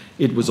home.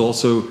 It was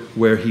also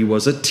where he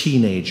was a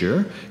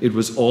teenager. It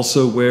was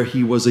also where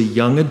he was a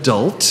young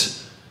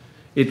adult.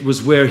 It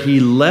was where he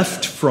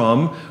left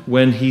from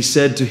when he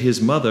said to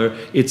his mother,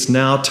 "It's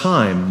now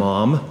time,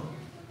 Mom."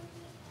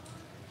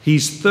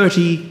 He's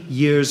 30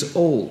 years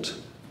old.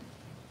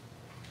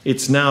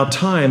 It's now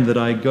time that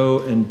I go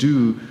and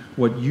do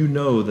what you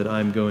know that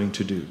I'm going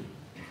to do.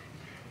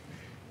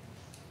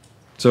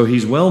 So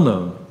he's well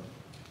known.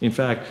 In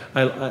fact,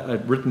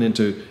 I've written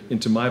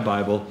into my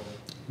Bible,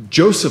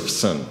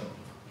 Josephson.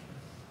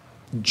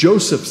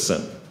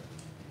 Josephson.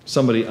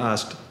 Somebody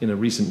asked in a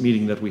recent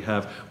meeting that we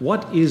have,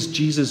 what is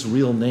Jesus'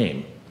 real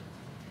name?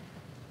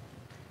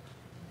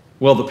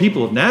 Well, the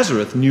people of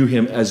Nazareth knew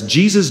him as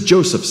Jesus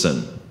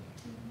Josephson.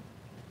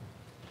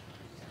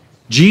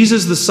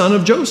 Jesus, the son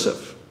of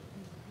Joseph.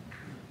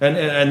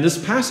 And this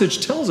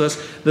passage tells us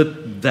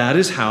that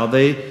is how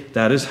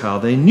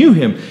they knew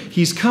him.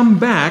 He's come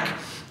back,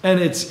 and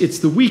it's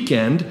the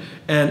weekend,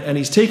 and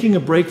he's taking a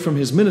break from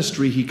his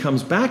ministry. He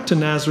comes back to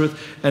Nazareth,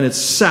 and it's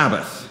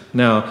Sabbath.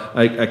 Now,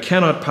 I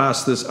cannot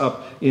pass this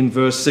up in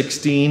verse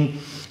 16.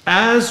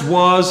 As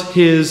was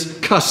his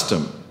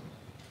custom.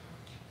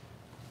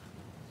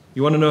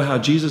 You want to know how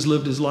Jesus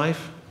lived his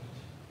life?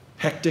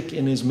 Hectic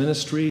in his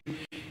ministry.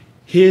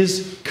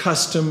 His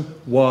custom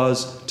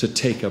was to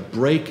take a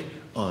break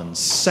on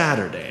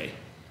Saturday,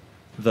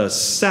 the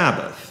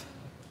Sabbath,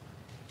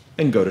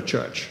 and go to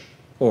church.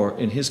 Or,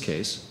 in his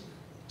case,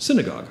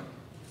 synagogue.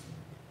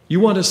 You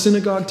want a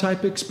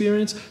synagogue-type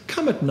experience?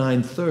 Come at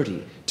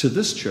 9:30 to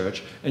this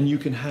church, and you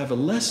can have a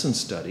lesson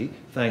study.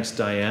 Thanks,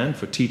 Diane,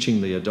 for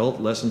teaching the adult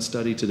lesson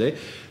study today.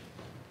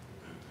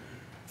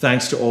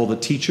 Thanks to all the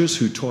teachers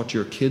who taught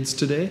your kids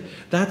today.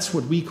 That's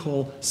what we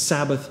call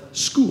Sabbath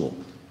school.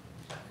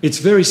 It's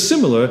very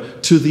similar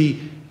to the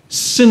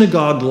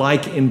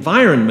synagogue-like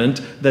environment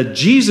that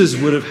Jesus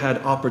would have had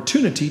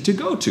opportunity to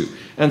go to.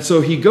 And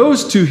so he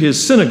goes to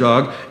his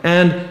synagogue,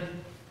 and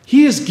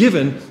he is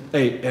given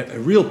a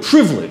real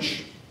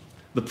privilege.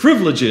 The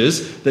privilege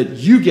is that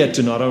you get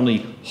to not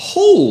only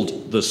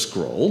hold the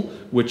scroll,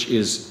 which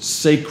is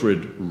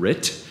sacred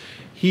writ,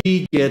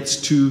 he gets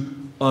to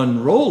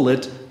unroll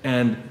it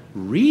and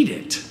read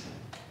it.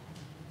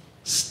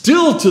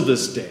 Still to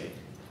this day,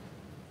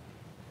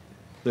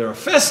 there are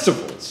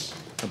festivals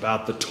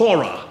about the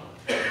Torah.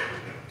 I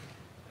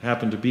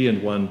happen to be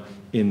in one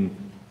in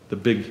the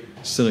big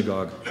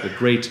synagogue, the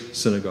great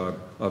synagogue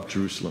of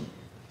Jerusalem.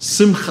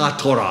 Simchat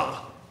Torah.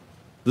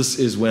 This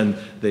is when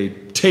they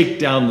take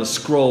down the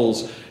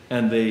scrolls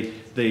and they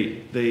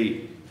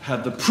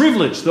have the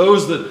privilege,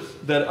 those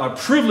that are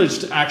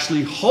privileged to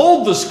actually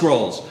hold the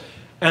scrolls,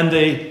 and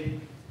they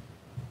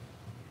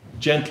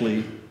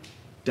gently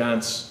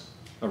dance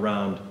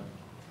around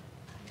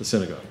the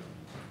synagogue.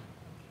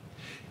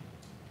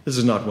 This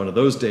is not one of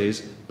those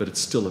days, but it's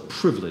still a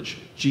privilege.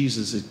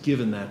 Jesus is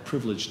given that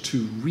privilege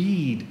to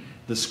read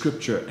the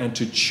Scripture and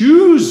to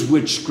choose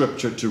which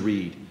Scripture to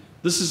read.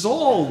 This is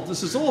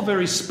all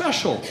very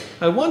special.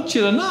 I want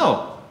you to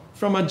know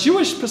from a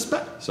Jewish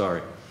perspective.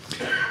 Sorry,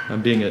 I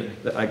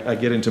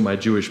get into my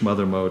Jewish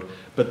mother mode,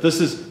 but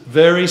this is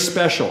very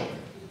special.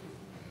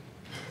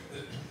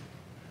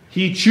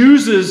 He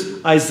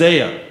chooses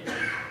Isaiah,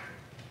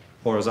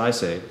 or as I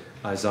say,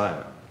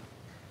 Isaiah.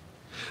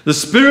 The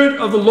Spirit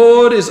of the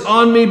Lord is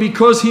on me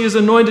because He has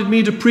anointed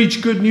me to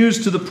preach good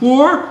news to the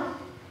poor.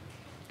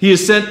 He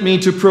has sent me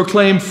to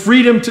proclaim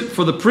freedom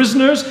for the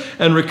prisoners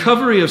and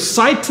recovery of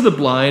sight to the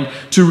blind,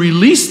 to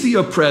release the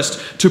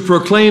oppressed, to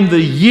proclaim the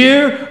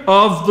year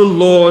of the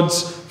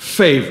Lord's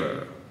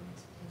favor.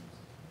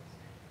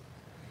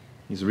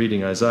 He's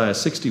reading Isaiah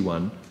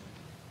 61,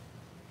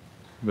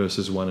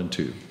 verses 1 and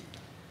 2.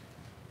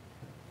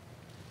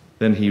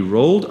 Then he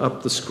rolled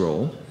up the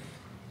scroll,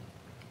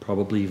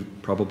 probably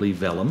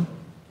vellum,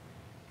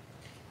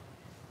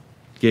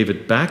 gave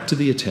it back to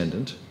the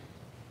attendant,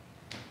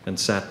 and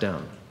sat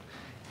down.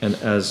 And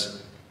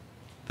as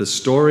the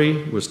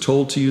story was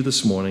told to you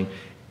this morning,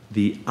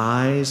 the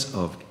eyes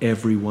of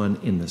everyone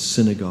in the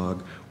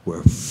synagogue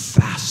were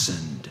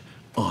fastened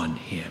on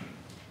him.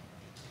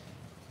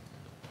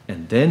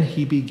 And then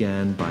he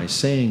began by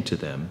saying to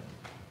them,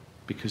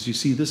 because you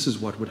see, this is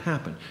what would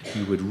happen.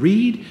 You would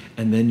read,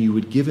 and then you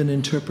would give an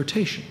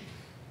interpretation.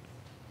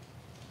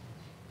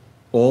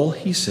 All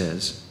he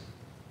says,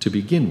 to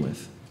begin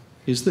with,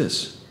 is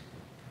this.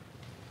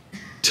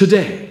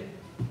 Today,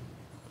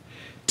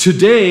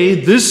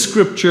 this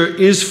Scripture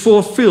is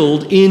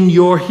fulfilled in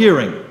your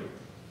hearing.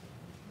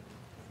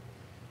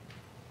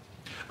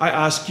 I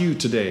ask you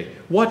today,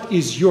 what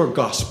is your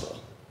gospel?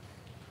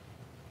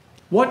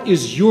 What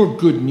is your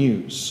good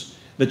news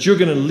that you're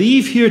going to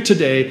leave here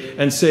today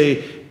and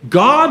say,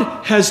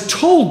 God has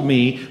told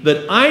me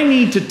that I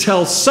need to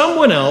tell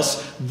someone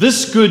else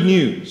this good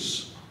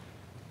news?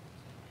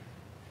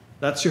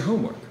 That's your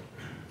homework.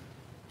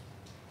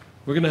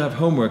 We're going to have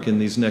homework in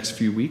these next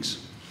few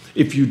weeks.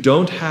 If you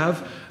don't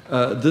have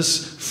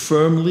this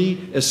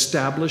firmly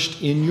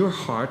established in your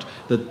heart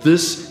that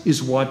this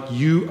is what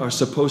you are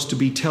supposed to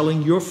be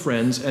telling your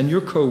friends and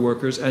your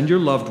coworkers and your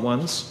loved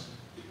ones,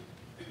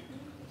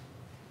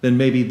 then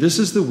maybe this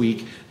is the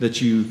week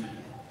that you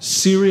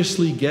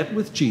seriously get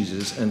with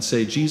Jesus and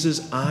say,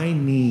 Jesus, I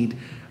need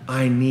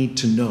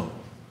to know.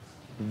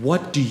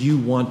 What do you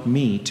want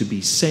me to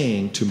be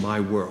saying to my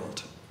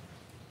world?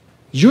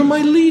 You're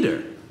my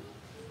leader.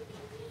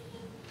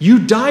 You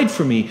died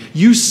for me.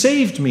 You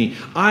saved me.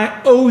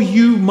 I owe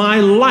you my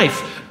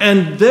life.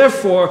 And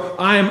therefore,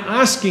 I am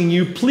asking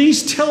you,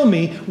 please tell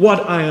me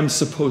what I am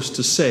supposed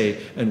to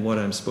say and what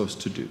I'm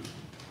supposed to do.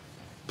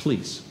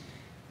 Please.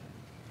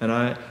 And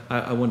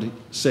I want to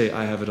say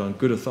I have it on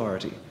good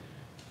authority,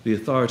 the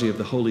authority of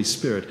the Holy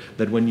Spirit,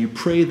 that when you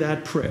pray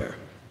that prayer,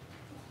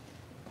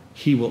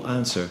 He will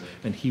answer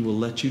and He will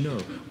let you know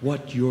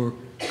what your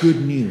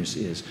good news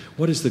is.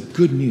 What is the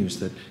good news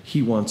that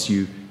He wants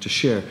you to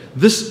share?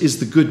 This is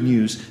the good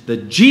news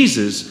that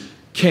Jesus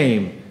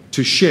came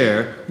to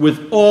share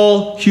with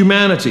all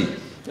humanity.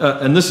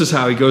 And this is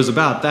how He goes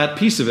about that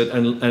piece of it.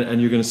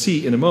 And you're going to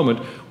see in a moment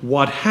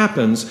what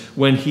happens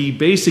when He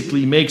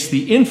basically makes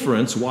the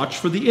inference, watch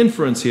for the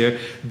inference here,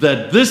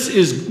 that this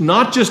is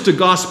not just a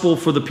gospel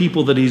for the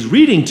people that He's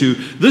reading to,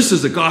 this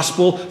is a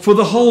gospel for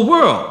the whole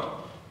world.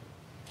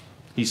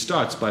 He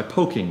starts by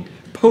poking.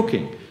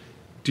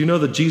 Do you know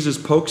that Jesus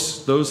pokes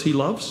those He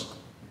loves?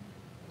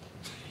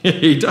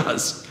 He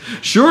does.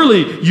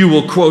 Surely you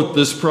will quote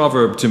this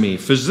proverb to me,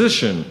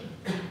 physician,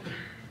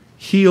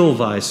 heal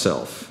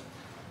thyself.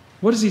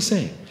 What is He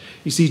saying?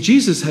 You see,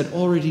 Jesus had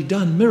already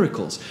done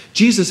miracles.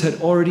 Jesus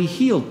had already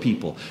healed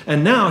people.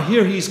 And now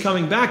here He's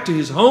coming back to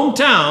His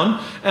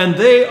hometown, and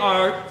they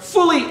are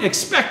fully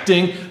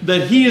expecting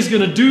that He is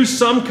going to do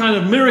some kind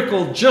of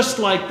miracle just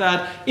like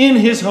that in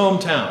His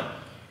hometown.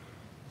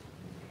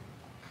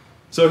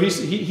 So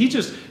he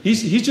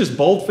just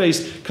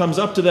bold-faced comes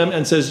up to them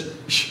and says,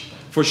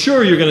 for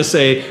sure you're going to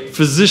say,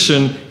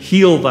 physician,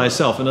 heal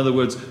thyself. In other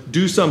words,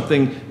 do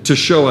something to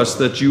show us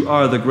that you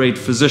are the great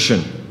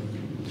physician.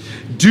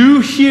 Do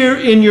here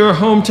in your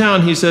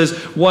hometown, He says,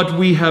 what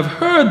we have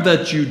heard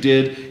that you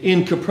did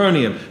in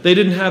Capernaum. They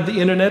didn't have the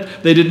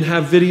internet. They didn't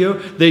have video.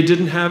 They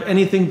didn't have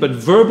anything but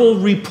verbal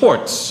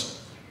reports.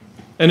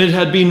 And it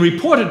had been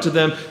reported to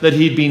them that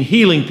He'd been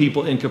healing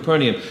people in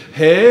Capernaum.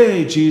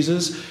 Hey,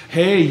 Jesus,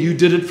 hey, you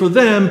did it for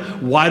them.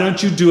 Why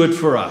don't you do it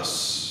for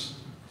us?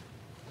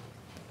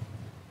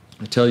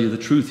 I tell you the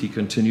truth, He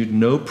continued,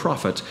 no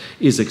prophet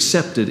is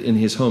accepted in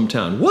his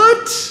hometown.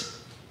 What?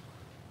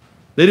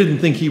 They didn't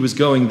think He was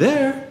going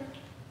there.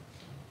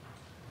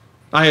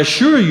 I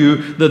assure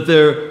you that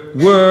there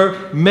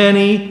were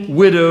many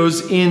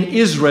widows in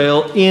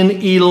Israel in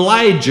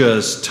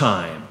Elijah's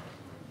time.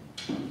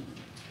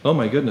 Oh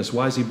my goodness,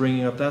 why is he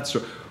bringing up that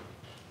story?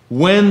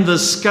 When the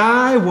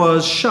sky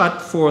was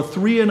shut for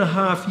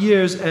 3.5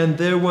 years and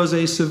there was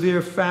a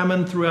severe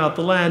famine throughout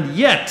the land,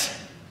 yet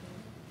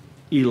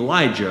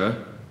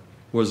Elijah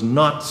was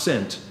not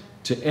sent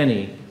to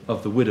any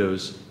of the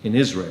widows in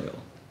Israel.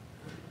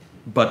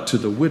 but to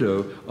the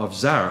widow of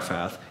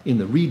Zarephath in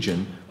the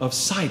region of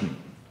Sidon.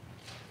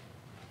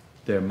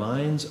 Their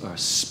minds are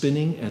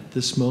spinning at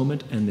this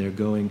moment, and they're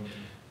going,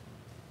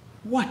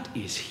 what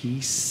is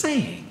he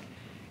saying?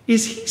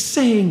 Is he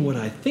saying what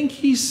I think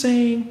he's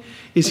saying?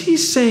 Is he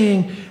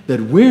saying that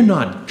we're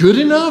not good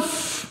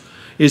enough?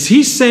 Is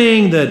he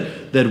saying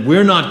that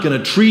we're not going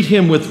to treat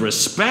him with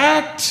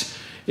respect?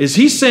 Is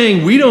he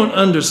saying we don't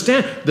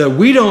understand, that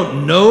we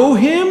don't know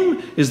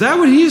him? Is that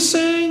what he is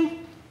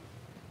saying?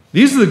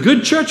 These are the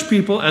good church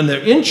people, and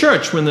they're in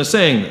church when they're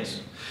saying this.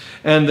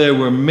 And there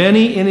were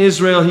many in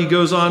Israel, he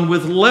goes on,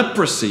 with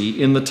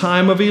leprosy in the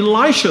time of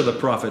Elisha the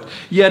prophet.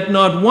 Yet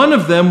not one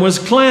of them was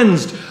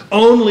cleansed,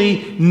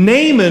 only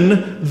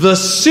Naaman the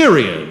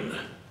Syrian.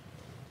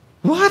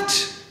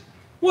 What?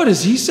 What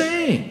is he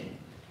saying?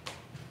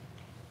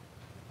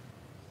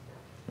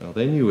 Well,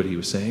 they knew what he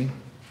was saying.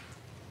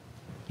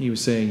 He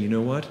was saying, you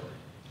know what?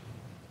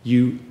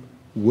 You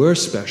were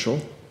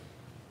special,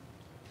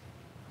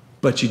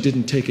 but you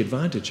didn't take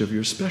advantage of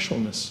your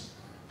specialness.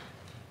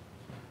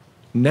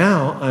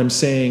 Now I'm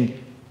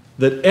saying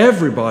that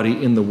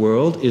everybody in the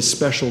world is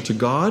special to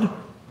God,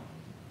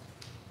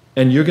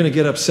 and you're going to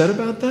get upset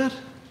about that?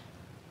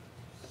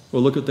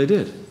 Well, look what they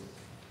did.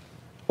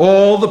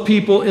 All the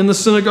people in the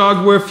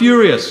synagogue were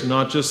furious,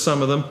 not just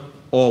some of them,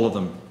 all of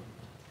them.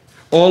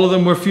 All of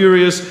them were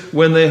furious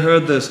when they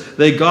heard this.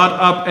 They got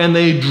up and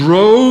they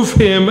drove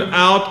him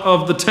out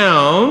of the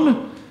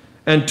town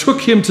and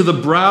took him to the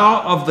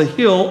brow of the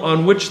hill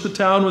on which the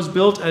town was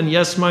built. And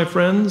yes, my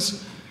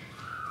friends,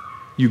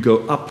 you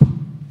go up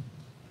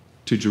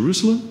to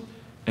Jerusalem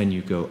and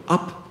you go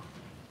up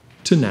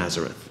to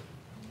Nazareth.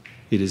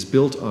 It is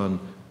built on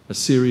a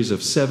series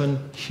of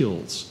 7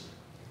 hills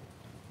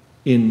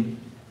in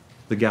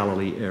the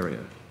Galilee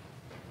area.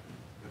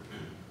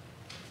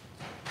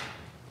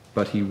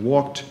 But he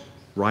walked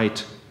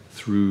right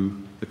through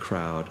the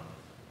crowd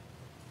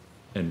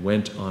and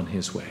went on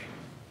his way.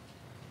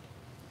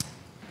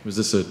 Was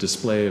this a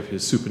display of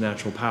his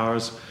supernatural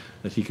powers,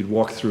 that he could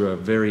walk through a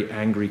very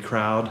angry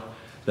crowd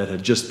that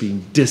had just been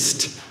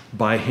dissed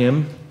by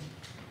him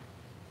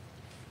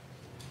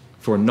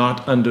for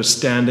not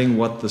understanding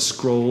what the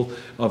scroll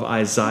of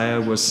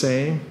Isaiah was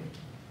saying?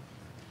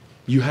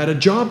 You had a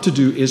job to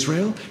do,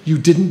 Israel. You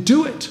didn't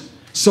do it.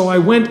 So I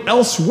went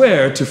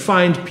elsewhere to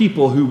find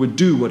people who would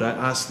do what I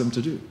asked them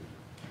to do.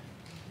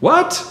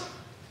 What?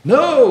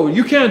 No,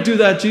 you can't do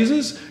that,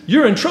 Jesus.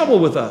 You're in trouble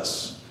with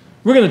us.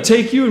 We're going to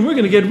take you and we're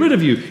going to get rid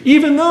of you.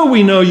 Even though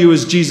we know you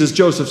as Jesus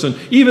Josephson,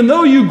 even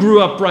though you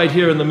grew up right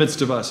here in the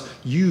midst of us,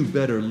 you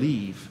better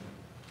leave.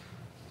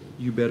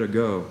 You better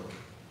go.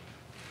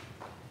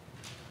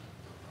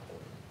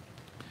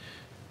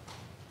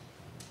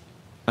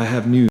 I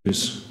have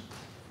news.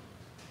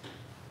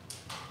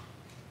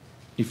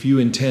 If you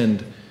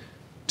intend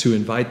to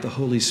invite the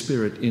Holy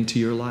Spirit into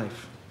your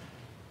life,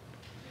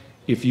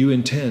 if you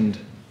intend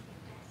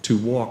to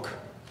walk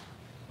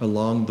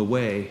along the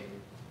way,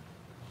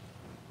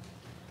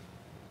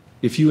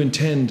 if you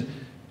intend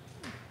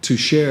to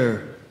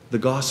share the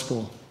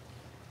gospel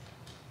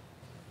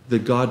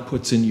that God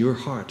puts in your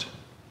heart,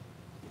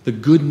 the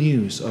good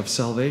news of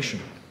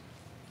salvation,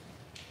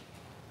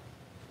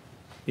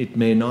 it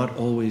may not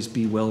always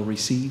be well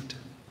received,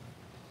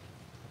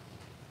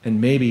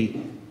 and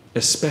maybe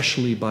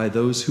especially by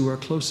those who are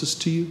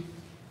closest to you,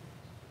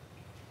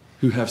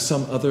 who have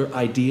some other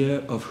idea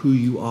of who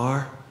you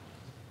are.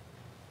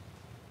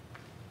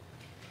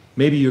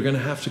 Maybe you're going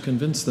to have to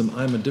convince them,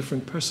 I'm a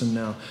different person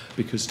now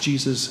because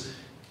Jesus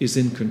is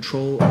in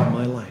control of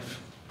my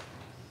life.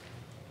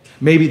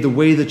 Maybe the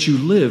way that you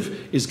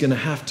live is going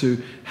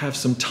to have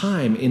some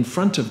time in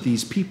front of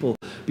these people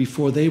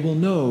before they will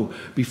know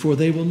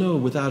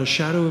without a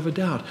shadow of a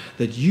doubt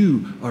that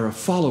you are a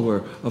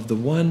follower of the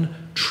one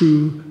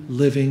true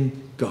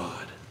living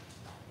God.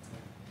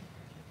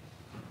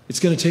 It's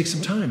going to take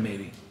some time,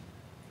 maybe.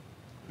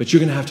 But you're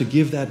going to have to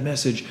give that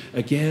message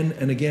again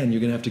and again.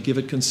 You're going to have to give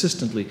it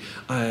consistently.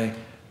 I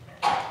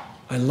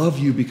love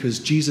you because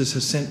Jesus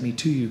has sent me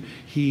to you.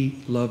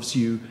 He loves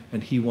you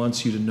and he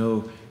wants you to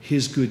know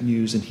his good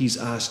news, and he's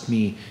asked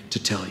me to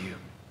tell you.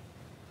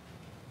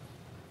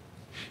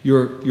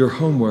 Your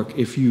homework,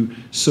 if you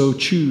so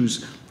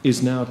choose,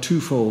 is now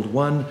twofold.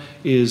 One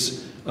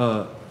is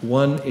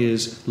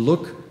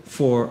look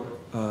for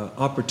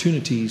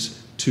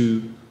opportunities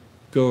to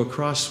go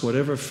across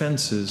whatever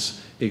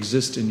fences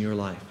exist in your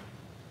life.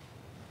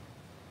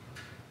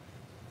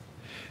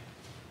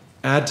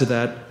 Add to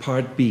that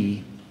part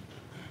B,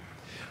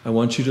 I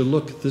want you to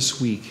look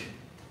this week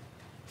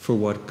for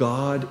what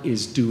God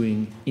is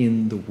doing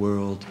in the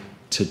world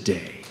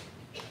today.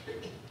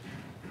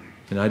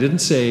 And I didn't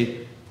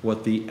say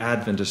what the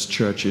Adventist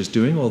church is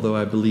doing, although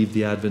I believe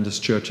the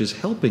Adventist church is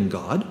helping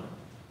God.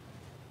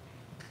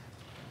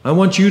 I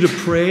want you to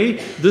pray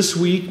this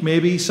week,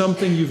 maybe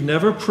something you've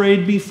never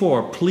prayed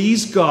before.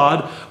 Please,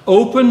 God,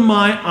 open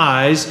my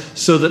eyes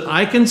so that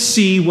I can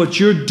see what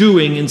you're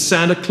doing in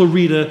Santa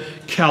Clarita,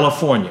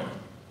 California,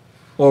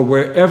 or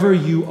wherever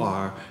you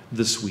are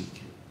this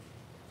week.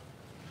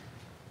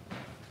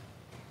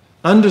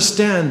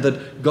 Understand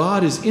that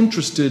God is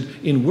interested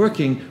in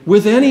working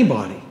with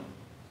anybody.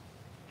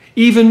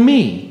 Even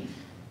me.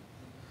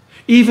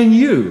 Even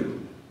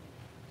you.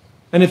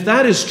 And if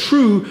that is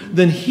true,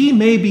 then He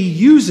may be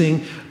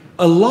using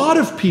a lot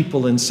of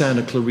people in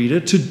Santa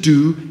Clarita to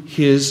do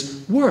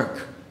His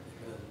work.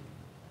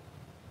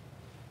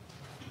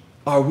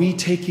 Are we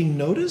taking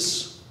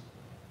notice?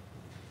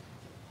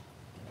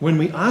 When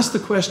we ask the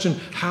question,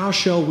 how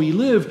shall we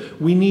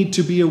live, we need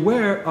to be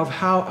aware of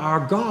how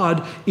our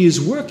God is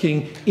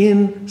working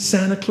in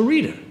Santa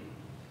Clarita,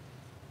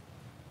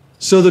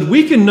 so that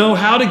we can know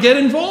how to get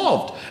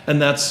involved. And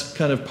that's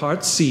kind of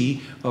part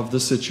C of the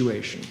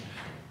situation.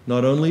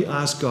 Not only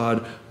ask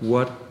God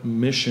what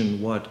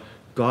mission, what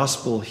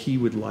gospel He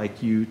would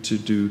like you to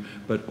do,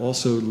 but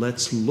also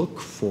let's look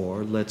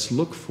for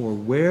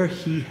where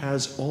He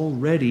has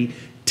already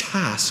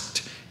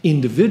tasked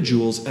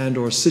individuals and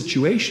or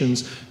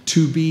situations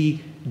to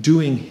be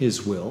doing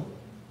His will.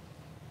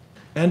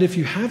 And if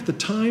you have the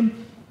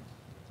time,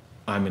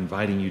 I'm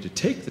inviting you to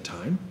take the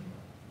time.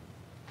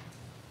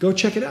 Go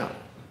check it out.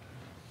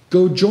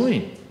 Go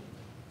join.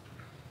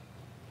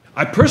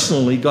 I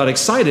personally got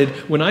excited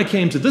when I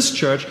came to this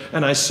church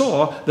and I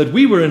saw that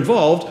we were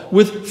involved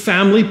with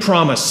Family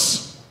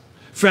Promise.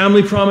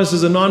 Family Promise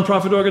is a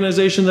nonprofit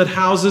organization that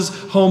houses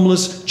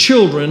homeless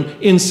children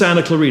in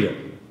Santa Clarita.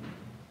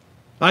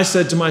 I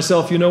said to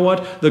myself, you know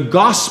what? The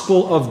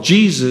gospel of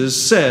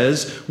Jesus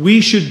says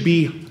we should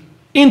be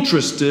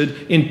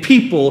interested in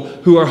people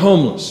who are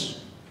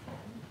homeless.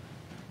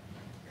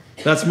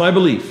 That's my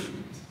belief.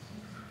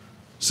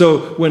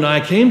 So when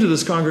I came to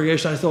this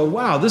congregation, I thought,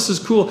 wow, this is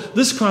cool.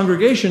 This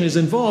congregation is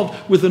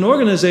involved with an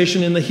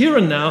organization in the here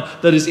and now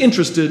that is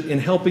interested in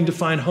helping to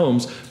find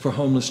homes for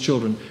homeless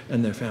children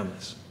and their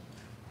families.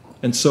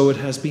 And so it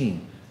has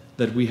been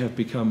that we have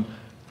become,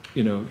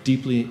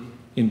 deeply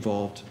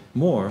involved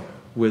more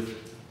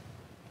with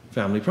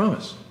Family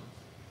Promise.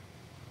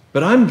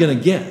 But I'm going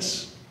to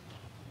guess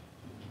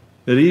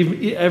that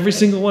every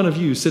single one of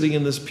you sitting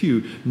in this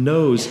pew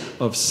knows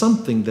of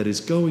something that is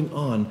going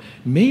on,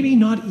 maybe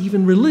not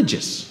even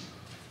religious,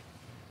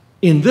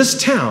 in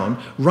this town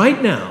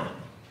right now,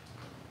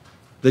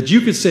 that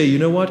you could say, you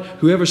know what,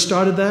 whoever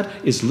started that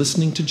is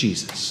listening to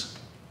Jesus.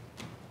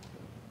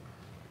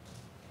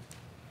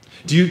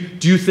 Do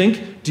you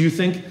think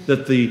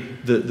that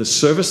the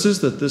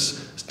services that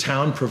this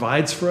town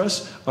provides for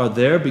us are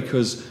there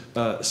because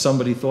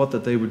somebody thought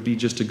that they would be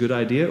just a good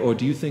idea? Or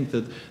do you think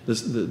that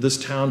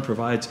this town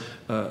provides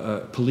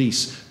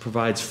police,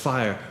 provides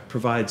fire,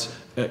 provides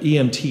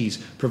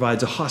EMTs,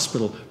 provides a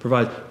hospital,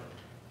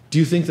 do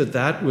you think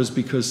that was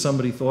because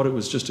somebody thought it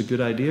was just a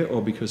good idea,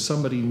 or because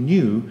somebody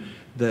knew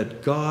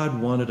that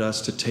God wanted us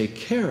to take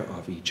care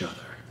of each other?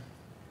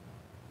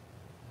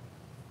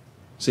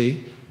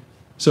 See?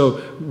 So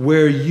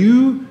where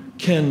you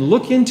can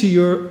look into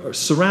your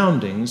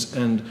surroundings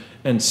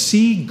and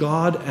see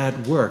God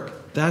at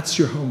work, that's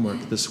your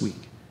homework this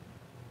week.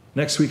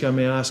 Next week I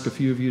may ask a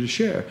few of you to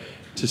share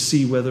to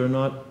see whether or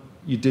not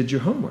you did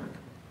your homework.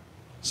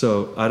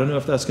 So I don't know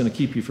if that's going to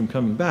keep you from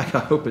coming back. I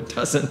hope it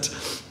doesn't.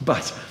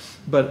 But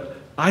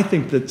I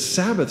think that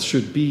Sabbath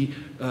should be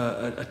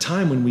a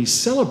time when we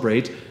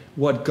celebrate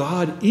what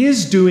God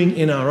is doing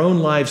in our own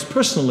lives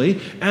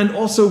personally, and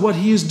also what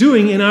He is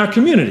doing in our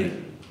community.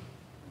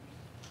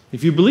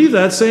 If you believe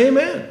that, say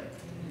amen.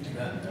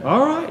 Amen.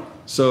 All right.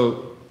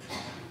 So,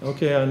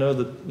 okay, I know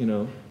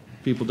that,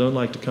 people don't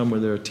like to come where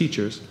there are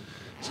teachers.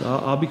 So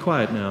I'll be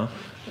quiet now.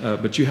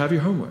 But you have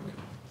your homework.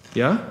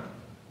 Yeah?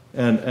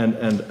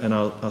 And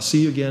I'll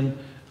see you again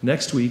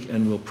next week,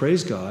 and we'll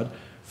praise God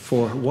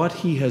for what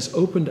He has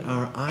opened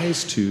our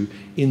eyes to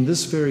in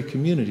this very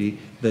community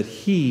that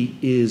He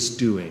is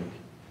doing.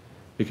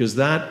 Because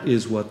that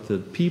is what the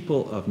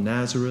people of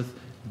Nazareth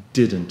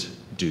didn't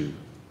do.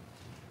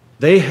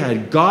 They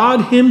had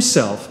God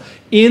Himself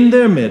in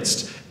their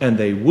midst, and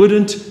they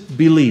wouldn't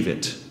believe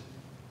it.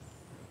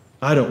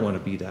 I don't want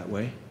to be that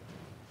way.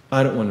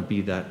 I don't want to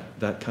be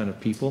that kind of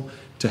people,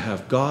 to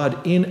have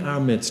God in our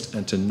midst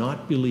and to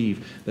not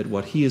believe that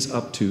what He is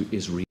up to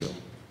is real.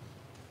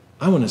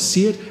 I want to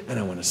see it, and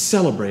I want to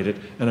celebrate it,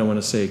 and I want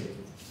to say,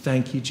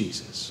 thank you,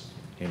 Jesus.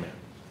 Amen.